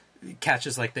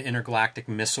 catches, like, the intergalactic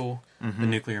missile, the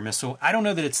nuclear missile. I don't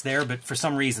know that it's there, but for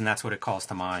some reason that's what it calls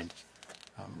to mind,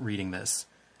 reading this.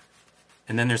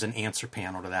 And then there's an answer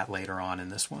panel to that later on in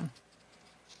this one.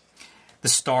 The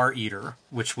Star Eater,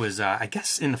 which was, I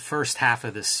guess, in the first half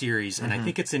of this series, and I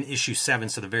think it's in issue 7,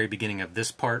 so the very beginning of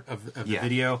this part of the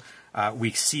video,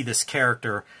 we see this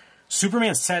character.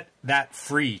 Superman set that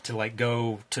free to, like,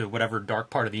 go to whatever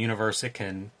dark part of the universe it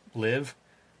can live.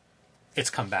 It's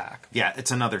come back. Yeah,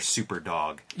 it's another super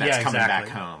dog that's coming back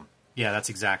home. Yeah, that's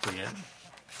exactly it.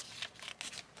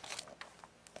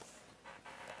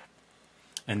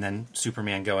 And then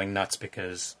Superman going nuts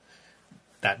because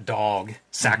that dog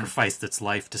sacrificed its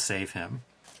life to save him.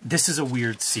 This is a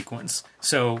weird sequence.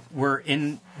 So we're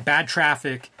in bad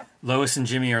traffic. Lois and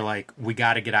Jimmy are like, we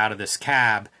got to get out of this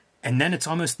cab. And then it's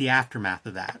almost the aftermath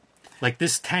of that. Like,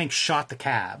 this tank shot the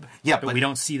cab. Yeah, but we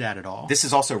don't see that at all. This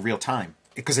is also real time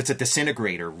because it's a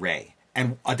disintegrator ray.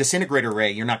 And a disintegrator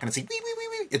ray, you're not going to see, wee, wee, wee,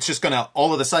 wee. It's just going to,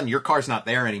 all of a sudden, your car's not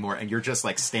there anymore, and you're just,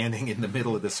 like, standing in the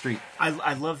middle of the street.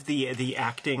 I love the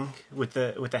acting with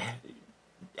the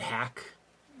hack.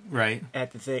 Right.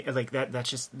 At the thing. Like,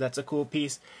 that's a cool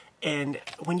piece. And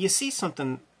when you see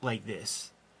something like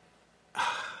this,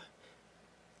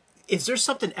 is there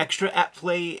something extra at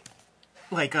play?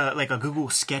 Like a Google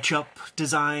SketchUp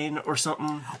design or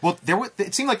something? Well,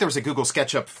 it seemed like there was a Google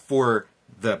SketchUp for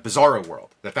the Bizarro world.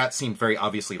 That seemed very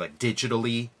obviously like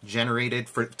digitally generated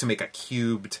to make a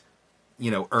cubed,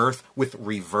 Earth with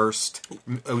reversed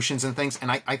oceans and things. And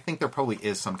I think there probably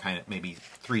is some kind of maybe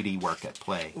 3D work at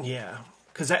play. Yeah,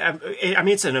 because I mean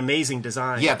it's an amazing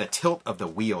design. Yeah, the tilt of the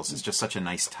wheels is just such a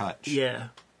nice touch. Yeah.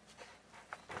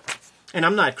 And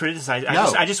I'm not criticizing.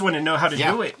 No. I just want to know how to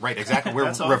do it. Right, exactly.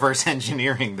 We're reverse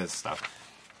engineering this stuff.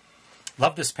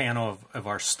 Love this panel of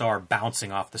our star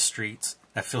bouncing off the streets.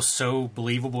 That feels so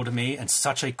believable to me, and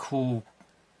such a cool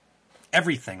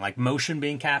everything, like motion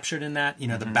being captured in that.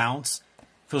 The bounce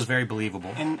feels very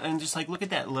believable. And just like look at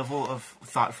that level of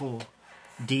thoughtful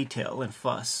detail and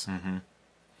fuss. And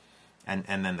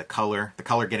and then the color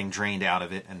getting drained out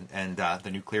of it, and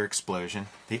the nuclear explosion,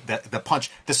 the punch,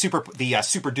 the super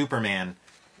duper man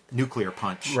nuclear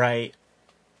punch. Right.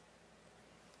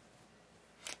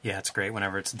 Yeah, it's great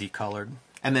whenever it's decolored.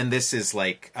 And then this is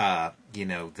like,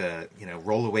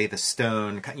 roll away the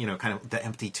stone, kind of the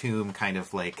empty tomb, kind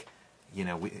of like,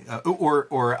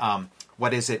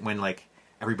 what is it when like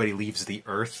everybody leaves the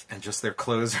earth and just their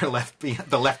clothes are left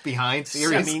the Left Behind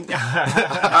series? I mean,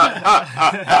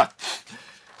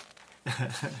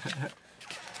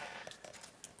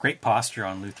 Great posture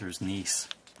on Luther's niece.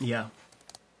 yeah.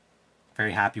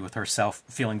 Very happy with herself,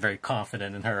 feeling very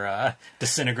confident in her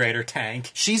disintegrator tank.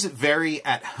 She's very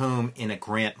at home in a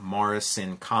Grant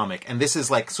Morrison comic, and this is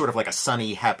like sort of like a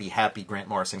sunny, happy Grant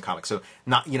Morrison comic. So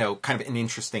not, kind of an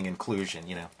interesting inclusion,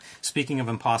 Speaking of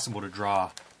impossible to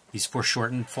draw, these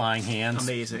foreshortened flying hands.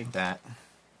 Amazing. That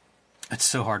It's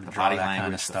so hard to the draw body that kind of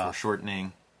language, the stuff.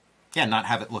 foreshortening. Yeah, not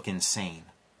have it look insane.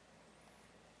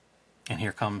 And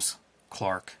here comes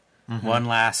Clark. One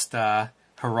last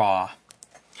hurrah.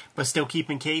 But still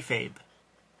keeping kayfabe.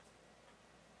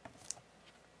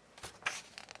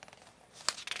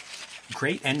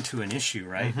 Great end to an issue,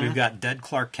 right? We've got dead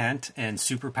Clark Kent and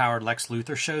superpowered Lex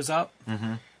Luthor shows up.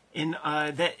 In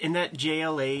that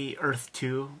JLA Earth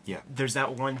 2, Yeah. there's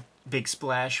that one big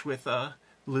splash with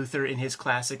Luthor in his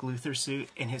classic Luthor suit,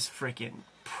 and his freaking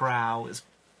prow is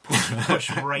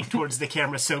pushed right towards the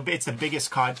camera. So it's the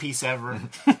biggest cod piece ever.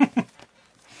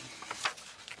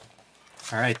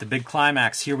 All right, the big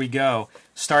climax. Here we go.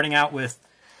 Starting out with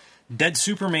dead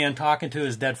Superman talking to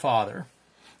his dead father.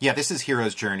 Yeah, this is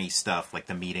hero's journey stuff, like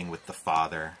the meeting with the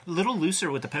father. A little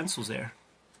looser with the pencils there.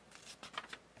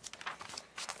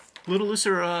 A little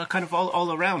looser kind of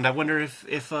all around. I wonder if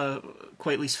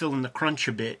Quitely's feeling the crunch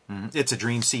a bit. It's a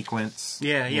dream sequence.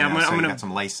 Yeah, you yeah, know, I'm so gonna- you got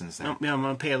some license there. Yeah, I'm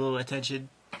going to pay a little attention.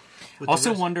 with the Also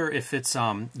rest. wonder if it's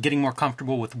getting more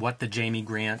comfortable with what the Jamie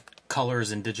Grant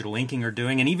colors and digital inking are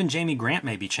doing, and even Jamie Grant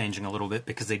may be changing a little bit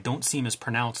because they don't seem as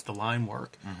pronounced, the line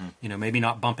work. Maybe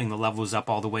not bumping the levels up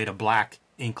all the way to black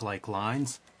ink-like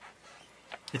lines.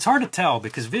 It's hard to tell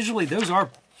because visually those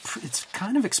are, it's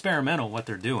kind of experimental what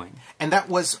they're doing. And that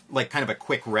was like kind of a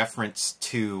quick reference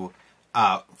to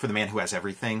For the Man Who Has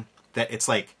Everything, that it's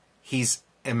like he's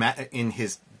in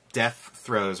his death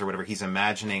throes or whatever, he's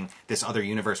imagining this other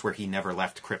universe where he never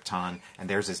left Krypton, and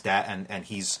there's his dad, and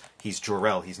he's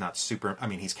Jor-El, he's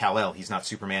Kal-El, he's not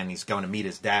Superman, he's going to meet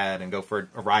his dad and go for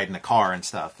a ride in the car and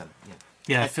stuff. And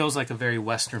Yeah, it feels like a very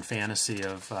Western fantasy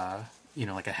of,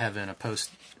 like a heaven, a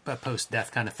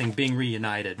post-death kind of thing, being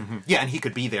reunited. yeah, and he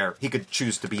could be there, he could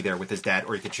choose to be there with his dad,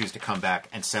 or he could choose to come back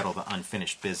and settle the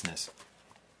unfinished business.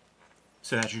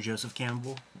 So that's your Joseph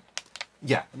Campbell?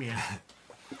 Yeah. Yeah.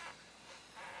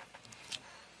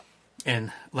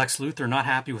 And Lex Luthor not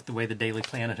happy with the way the Daily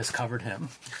Planet has covered him.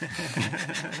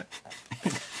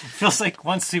 Feels like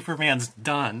once Superman's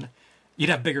done,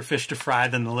 you'd have bigger fish to fry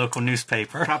than the local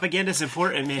newspaper. Propagand's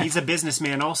important, man. He's a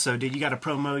businessman also, dude. You got to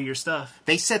promo your stuff.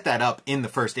 They set that up in the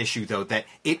first issue, though, that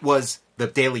it was the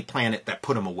Daily Planet that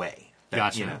put him away. That,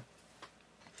 Gotcha.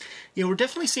 Yeah, we're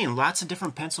definitely seeing lots of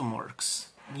different pencil marks.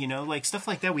 Like stuff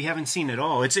like that we haven't seen at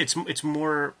all. It's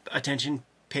more attention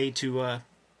paid to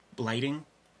lighting.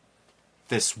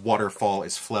 This waterfall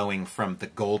is flowing from the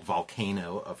gold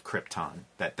volcano of Krypton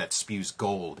that spews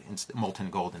gold, molten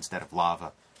gold instead of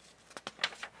lava.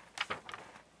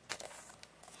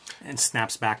 And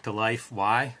snaps back to life.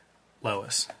 Why?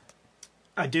 Lois.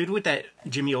 A dude with that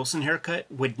Jimmy Olsen haircut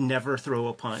would never throw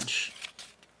a punch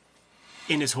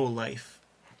in his whole life.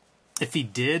 If he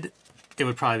did, it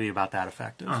would probably be about that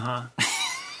effective.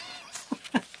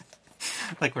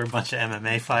 Like we're a bunch of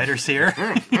MMA fighters here.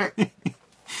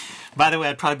 By the way,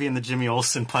 I'd probably be in the Jimmy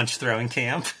Olsen punch throwing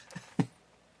camp.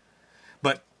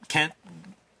 But Kent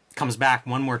comes back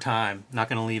one more time. Not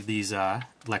going to leave these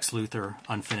Lex Luthor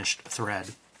unfinished thread.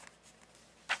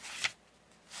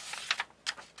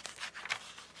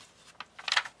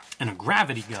 And a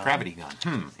gravity gun. Gravity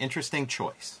gun. Interesting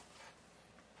choice.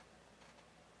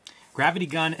 Gravity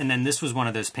gun, and then this was one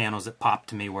of those panels that popped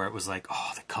to me where it was like,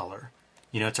 oh, the color.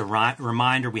 It's a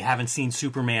reminder we haven't seen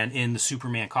Superman in the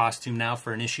Superman costume now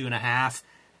for an issue and a half.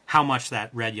 How much that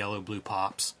red, yellow, blue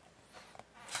pops.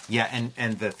 Yeah,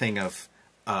 and the thing of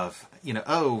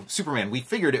oh, Superman, we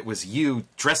figured it was you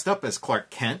dressed up as Clark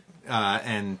Kent,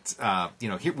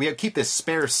 here we keep this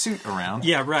spare suit around.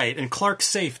 Yeah, right. And Clark's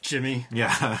safe, Jimmy.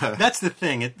 Yeah. That's the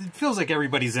thing. It feels like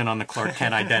everybody's in on the Clark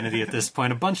Kent identity at this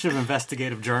point. A bunch of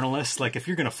investigative journalists. Like, if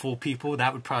you're going to fool people,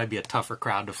 that would probably be a tougher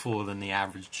crowd to fool than the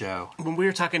average Joe. When we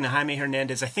were talking to Jaime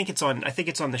Hernandez, I think it's on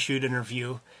the shoot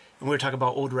interview, and we were talking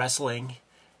about old wrestling,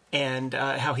 and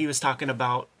how he was talking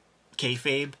about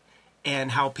kayfabe,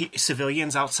 and how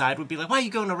civilians outside would be like, "Why are you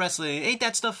going to wrestling? Ain't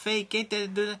that stuff fake? Ain't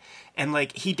that?" And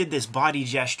like he did this body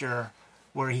gesture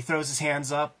where he throws his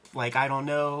hands up, like I don't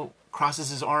know, crosses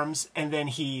his arms, and then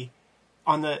he,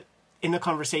 in the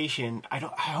conversation, I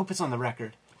hope it's on the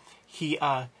record. He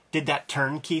did that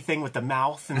turnkey thing with the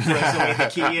mouth and throws away the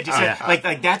key. It just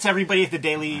like that's everybody at the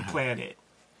Daily Planet.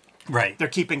 Right. They're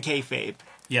keeping kayfabe.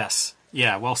 Yes.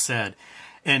 Yeah, well said.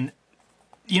 And,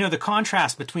 you know, the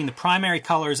contrast between the primary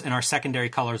colors and our secondary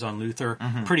colors on Luther,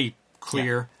 pretty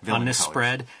clear on this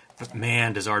spread. But,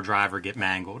 man, does our driver get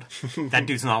mangled. That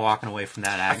dude's not walking away from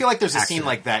that I feel like there's a scene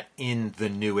like that in the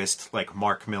newest, like,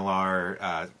 Mark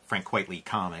Millar, Frank Whiteley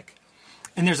comic.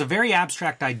 And there's a very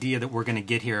abstract idea that we're going to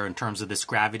get here in terms of this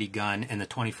gravity gun and the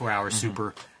 24-hour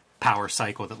super power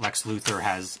cycle that Lex Luthor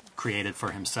has created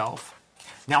for himself.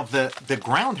 Now, the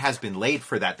ground has been laid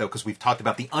for that, though, because we've talked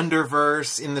about the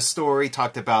underverse in the story,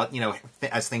 talked about, you know,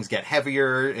 as things get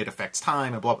heavier, it affects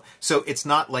time, and blah, blah. So it's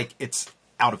not like it's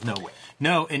out of nowhere.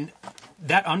 No, and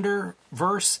that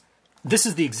underverse, this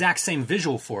is the exact same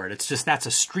visual for it. It's just that's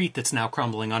a street that's now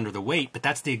crumbling under the weight, but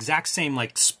that's the exact same,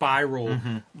 like, spiral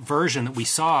version that we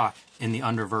saw in the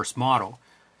underverse model.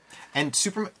 And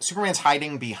Superman's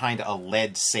hiding behind a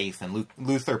lead safe, and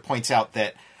Luthor points out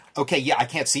that, okay, yeah, I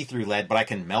can't see through lead, but I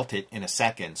can melt it in a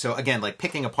second. So again, like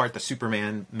picking apart the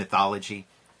Superman mythology.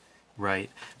 Right.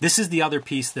 This is the other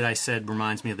piece that I said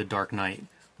reminds me of the Dark Knight.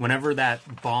 Whenever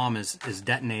that bomb is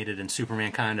detonated and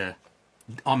Superman kind of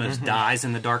almost dies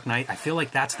in the Dark Knight, I feel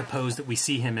like that's the pose that we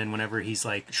see him in whenever he's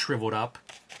like shriveled up.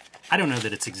 I don't know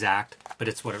that it's exact, but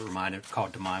it's what it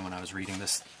called to mind when I was reading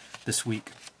this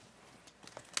week.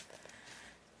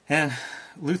 And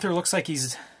Luthor looks like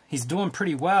he's doing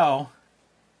pretty well,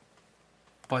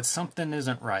 but something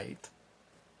isn't right.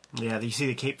 Yeah, you see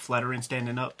the cape fluttering,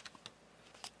 standing up.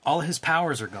 All his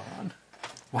powers are gone.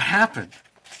 What happened?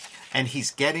 And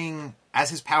he's getting, as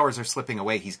his powers are slipping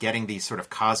away, he's getting these sort of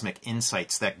cosmic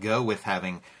insights that go with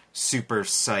having super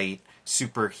sight,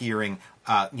 super hearing,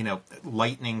 you know,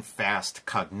 lightning fast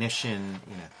cognition,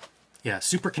 you know. Yeah,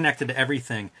 super connected to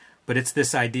everything. But it's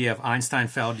this idea of Einstein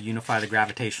failed to unify the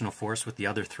gravitational force with the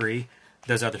other three,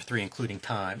 those other three including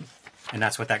time. And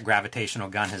that's what that gravitational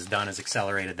gun has done, is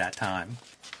accelerated that time.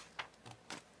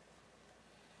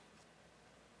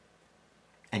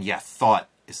 And yeah, thought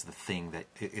is the thing that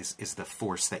is the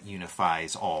force that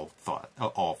unifies all thought,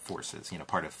 all forces. You know,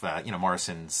 part of you know,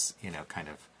 Morrison's, you know, kind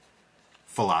of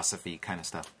philosophy kind of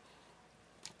stuff.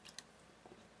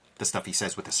 The stuff he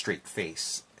says with a straight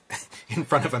face in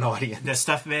front of an audience. The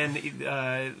stuff, man.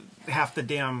 Half the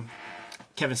damn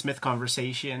Kevin Smith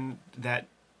conversation that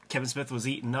Kevin Smith was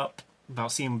eating up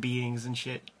about seeing beings and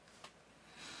shit.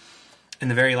 And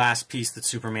the very last piece that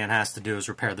Superman has to do is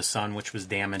repair the sun, which was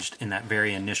damaged in that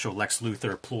very initial Lex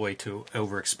Luthor ploy to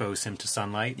overexpose him to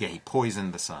sunlight. Yeah, he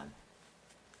poisoned the sun.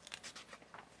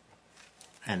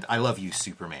 And I love you,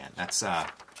 Superman. That's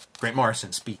Grant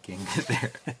Morrison speaking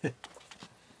there.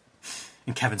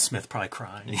 And Kevin Smith probably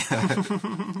crying.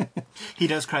 Yeah. He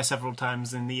does cry several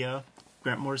times in the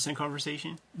Grant Morrison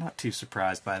conversation. Not too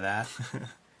surprised by that.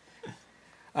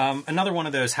 Another one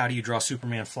of those, how do you draw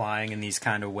Superman flying in these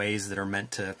kind of ways that are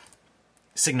meant to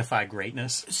signify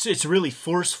greatness? It's really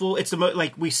forceful. It's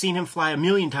like we've seen him fly a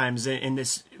million times in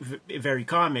this very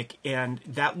comic, and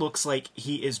that looks like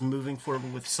he is moving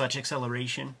forward with such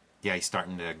acceleration. Yeah, he's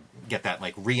starting to get that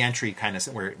like re-entry kind of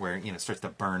where you know, it starts to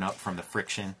burn up from the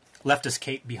friction. Left his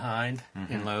cape behind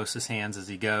in Lois's hands as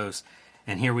he goes,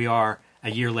 and here we are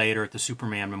a year later at the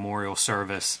Superman Memorial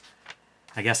Service.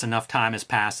 I guess enough time has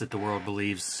passed that the world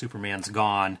believes Superman's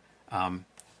gone.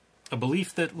 A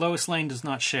belief that Lois Lane does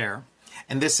not share.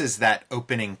 And this is that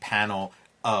opening panel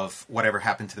of Whatever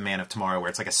Happened to the Man of Tomorrow, where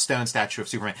it's like a stone statue of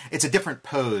Superman. It's a different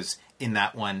pose in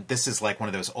that one. This is like one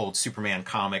of those old Superman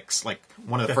comics, like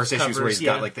one of the first issues where he's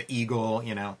got like the eagle,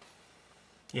 you know.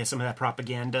 Yeah, some of that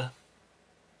propaganda.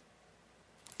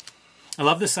 I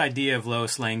love this idea of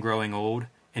Lois Lane growing old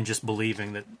and just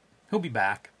believing that he'll be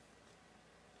back.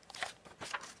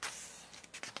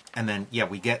 And then, yeah,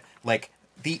 we get, like,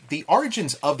 the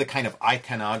origins of the kind of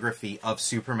iconography of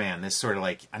Superman, this sort of,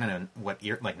 like, I don't know what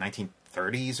year, like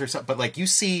 1930s or something, but, like, you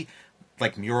see,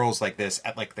 like, murals like this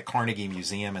at, like, the Carnegie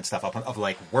Museum and stuff of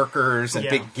like, workers and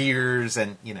big gears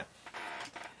and, you know.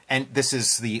 And this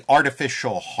is the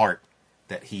artificial heart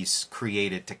that he's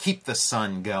created to keep the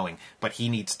sun going, but he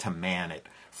needs to man it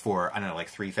for, I don't know, like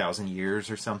 3,000 years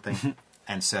or something.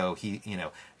 And so he, you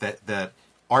know, the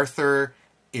Arthur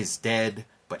is dead,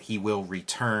 but he will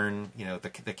return. You know, the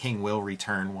king will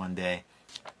return one day.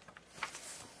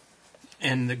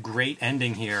 And the great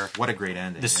ending here. What a great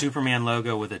ending. The Superman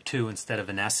logo with a 2 instead of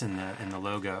an S in the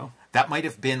logo. That might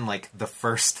have been like the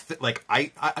first. Like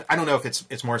I don't know if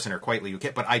it's Morrison or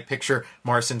Quitely, but I picture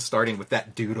Morrison starting with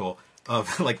that doodle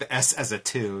of like the S as a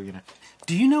 2. You know.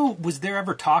 Do you know? Was there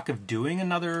ever talk of doing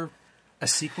a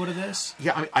sequel to this?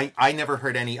 Yeah, I never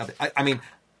heard any of it. I mean,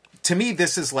 to me,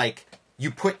 this is like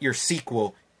you put your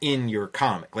sequel in your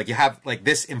comic. Like you have like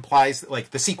this implies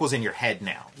like the sequel's in your head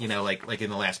now. You know, like in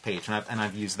the last page, and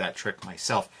I've used that trick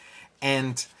myself.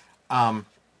 And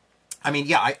I mean,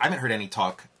 yeah, I haven't heard any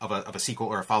talk of a sequel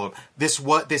or a follow-up.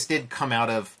 This did come out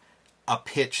of a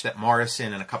pitch that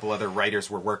Morrison and a couple other writers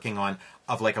were working on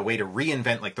of like a way to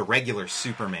reinvent like the regular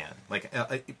Superman, like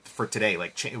for today.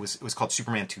 Like it was called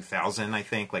Superman 2000, I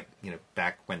think. Like, you know,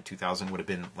 back when 2000 would have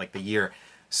been like the year.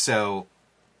 So,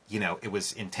 you know, it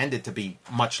was intended to be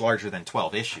much larger than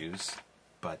 12 issues,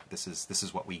 but this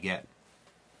is what we get.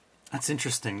 That's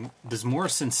interesting. Does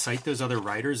Morrison cite those other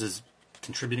writers as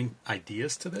contributing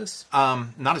ideas to this?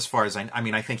 Not as far as I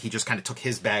mean, I think he just kind of took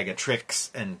his bag of tricks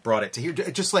and brought it to here.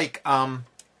 Just like,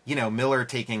 you know, Miller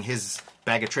taking his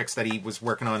bag of tricks that he was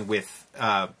working on with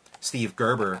Steve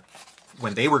Gerber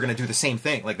when they were going to do the same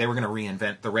thing. Like, they were going to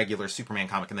reinvent the regular Superman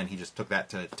comic, and then he just took that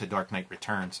to Dark Knight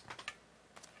Returns.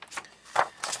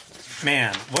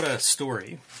 Man, what a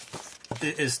story.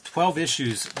 Is 12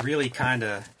 issues really kind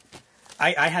of...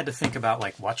 I had to think about,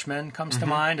 like, Watchmen comes to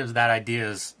mind, as that idea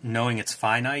is knowing it's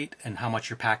finite and how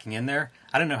much you're packing in there.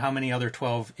 I don't know how many other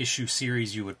 12-issue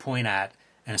series you would point at,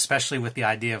 and especially with the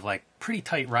idea of, like, pretty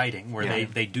tight writing, where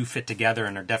they do fit together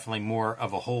and are definitely more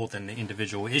of a whole than the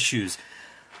individual issues.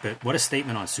 But what a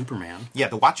statement on Superman. Yeah,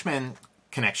 the Watchmen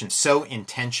connection, so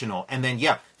intentional. And then,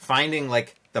 yeah, finding,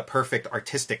 like, the perfect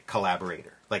artistic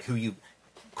collaborator. Like, who you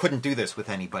couldn't do this with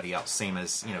anybody else, same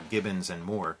as, you know, Gibbons and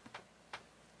Moore.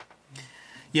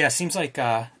 Yeah, it seems like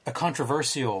a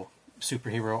controversial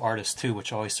superhero artist too,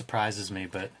 which always surprises me.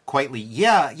 But Quitely,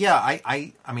 yeah.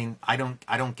 I mean, I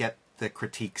don't get the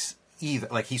critiques either.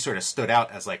 Like, he sort of stood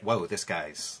out as like, whoa, this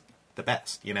guy's the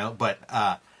best, you know. But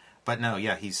no,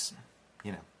 yeah, he's,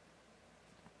 you know.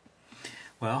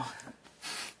 Well,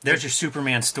 there's your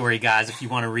Superman story, guys. If you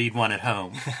want to read one at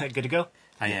home, Good to go.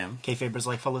 I am. Kayfabers,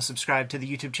 like, follow, subscribe to the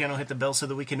YouTube channel, hit the bell so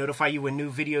that we can notify you when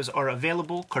new videos are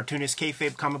available. Cartoonist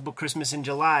Kayfabe Comic Book Christmas in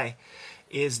July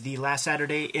is the last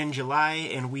Saturday in July,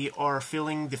 and we are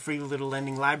filling the free little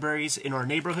lending libraries in our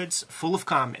neighborhoods full of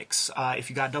comics. If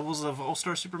you got doubles of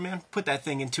All-Star Superman, put that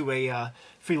thing into a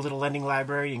free little lending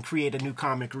library and create a new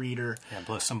comic reader. Yeah,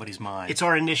 blow somebody's mind. It's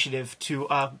our initiative to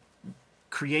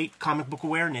create comic book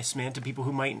awareness, man, to people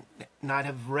who might not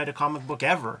have read a comic book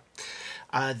ever.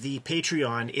 The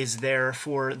Patreon is there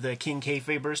for the King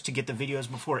Kayfabers to get the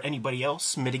videos before anybody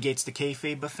else, mitigates the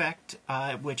kayfabe effect,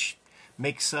 which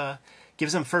makes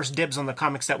gives them first dibs on the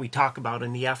comics that we talk about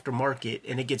in the aftermarket,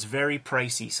 and it gets very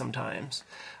pricey sometimes.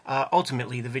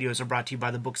 Ultimately, the videos are brought to you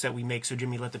by the books that we make, so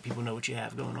Jimmy, let the people know what you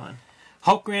have going on.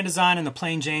 Hulk Grand Design and the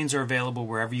Plain Janes are available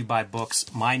wherever you buy books.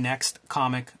 My next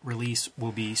comic release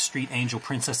will be Street Angel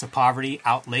Princess of Poverty,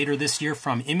 out later this year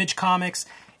from Image Comics.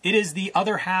 It is the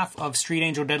other half of Street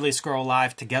Angel Deadliest Girl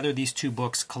Alive. Together, these two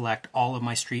books collect all of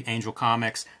my Street Angel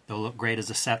comics. They'll look great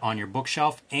as a set on your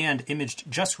bookshelf. And Image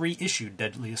just reissued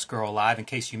Deadliest Girl Alive, in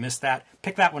case you missed that.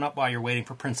 Pick that one up while you're waiting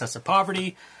for Princess of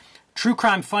Poverty. True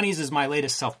Crime Funnies is my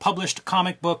latest self-published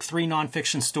comic book, 3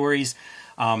 nonfiction stories.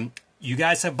 You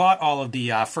guys have bought all of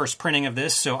the first printing of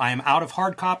this, so I am out of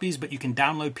hard copies, but you can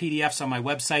download PDFs on my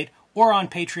website or on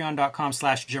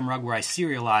patreon.com/JimRugg, where I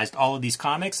serialized all of these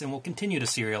comics and will continue to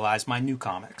serialize my new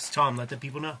comics. Tom, let the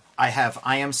people know. I have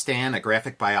I Am Stan, a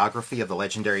graphic biography of the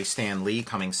legendary Stan Lee,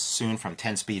 coming soon from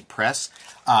 10 Speed Press.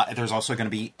 There's also going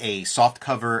to be a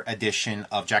softcover edition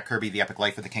of Jack Kirby, The Epic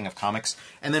Life of the King of Comics.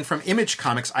 And then from Image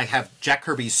Comics, I have Jack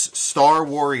Kirby's Star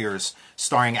Warriors,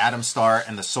 starring Adam Starr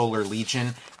and the Solar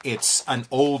Legion. It's an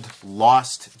old,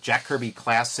 lost Jack Kirby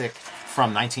classic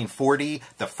from 1940,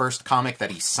 the first comic that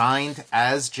he signed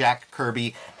as Jack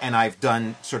Kirby, and I've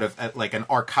done sort of like an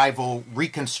archival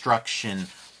reconstruction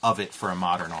of it for a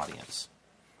modern audience.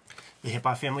 The Hip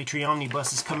Hop Family Tree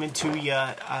Omnibus is coming to you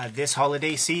this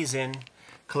holiday season,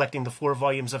 collecting the 4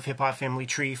 volumes of Hip Hop Family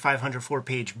Tree,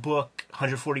 504-page book,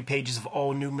 140 pages of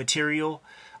all new material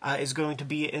is going to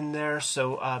be in there.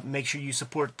 So make sure you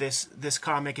support this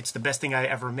comic. It's the best thing I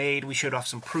ever made. We showed off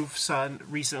some proofs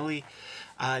recently.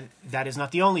 That is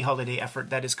not the only holiday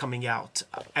effort that is coming out.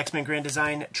 X-Men Grand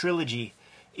Design Trilogy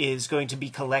is going to be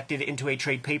collected into a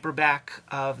trade paperback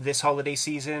of this holiday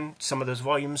season. Some of those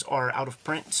volumes are out of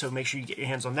print, so make sure you get your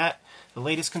hands on that. The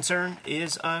latest concern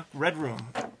is Red Room.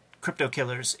 Crypto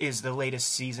Killers is the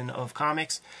latest season of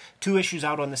comics. 2 issues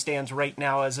out on the stands right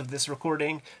now as of this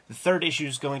recording. The 3rd issue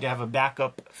is going to have a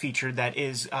backup feature that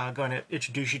is going to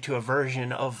introduce you to a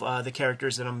version of the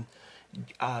characters that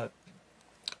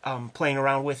I'm playing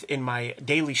around with in my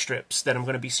daily strips that I'm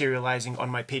going to be serializing on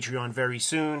my Patreon very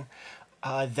soon.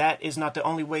 That is not the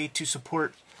only way to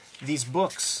support these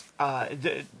books.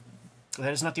 That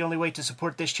is not the only way to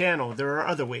support this channel. There are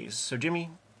other ways. So, Jimmy,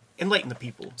 enlighten the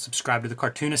people. Subscribe to the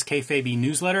Cartoonist Kayfabe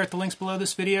newsletter at the links below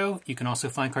this video. You can also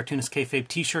find Cartoonist Kayfabe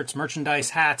t-shirts,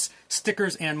 merchandise, hats,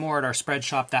 stickers, and more at our spread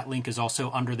shop. That link is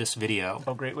also under this video.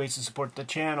 All great ways to support the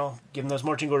channel. Given those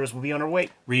marching orders, we'll be on our way.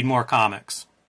 Read more comics.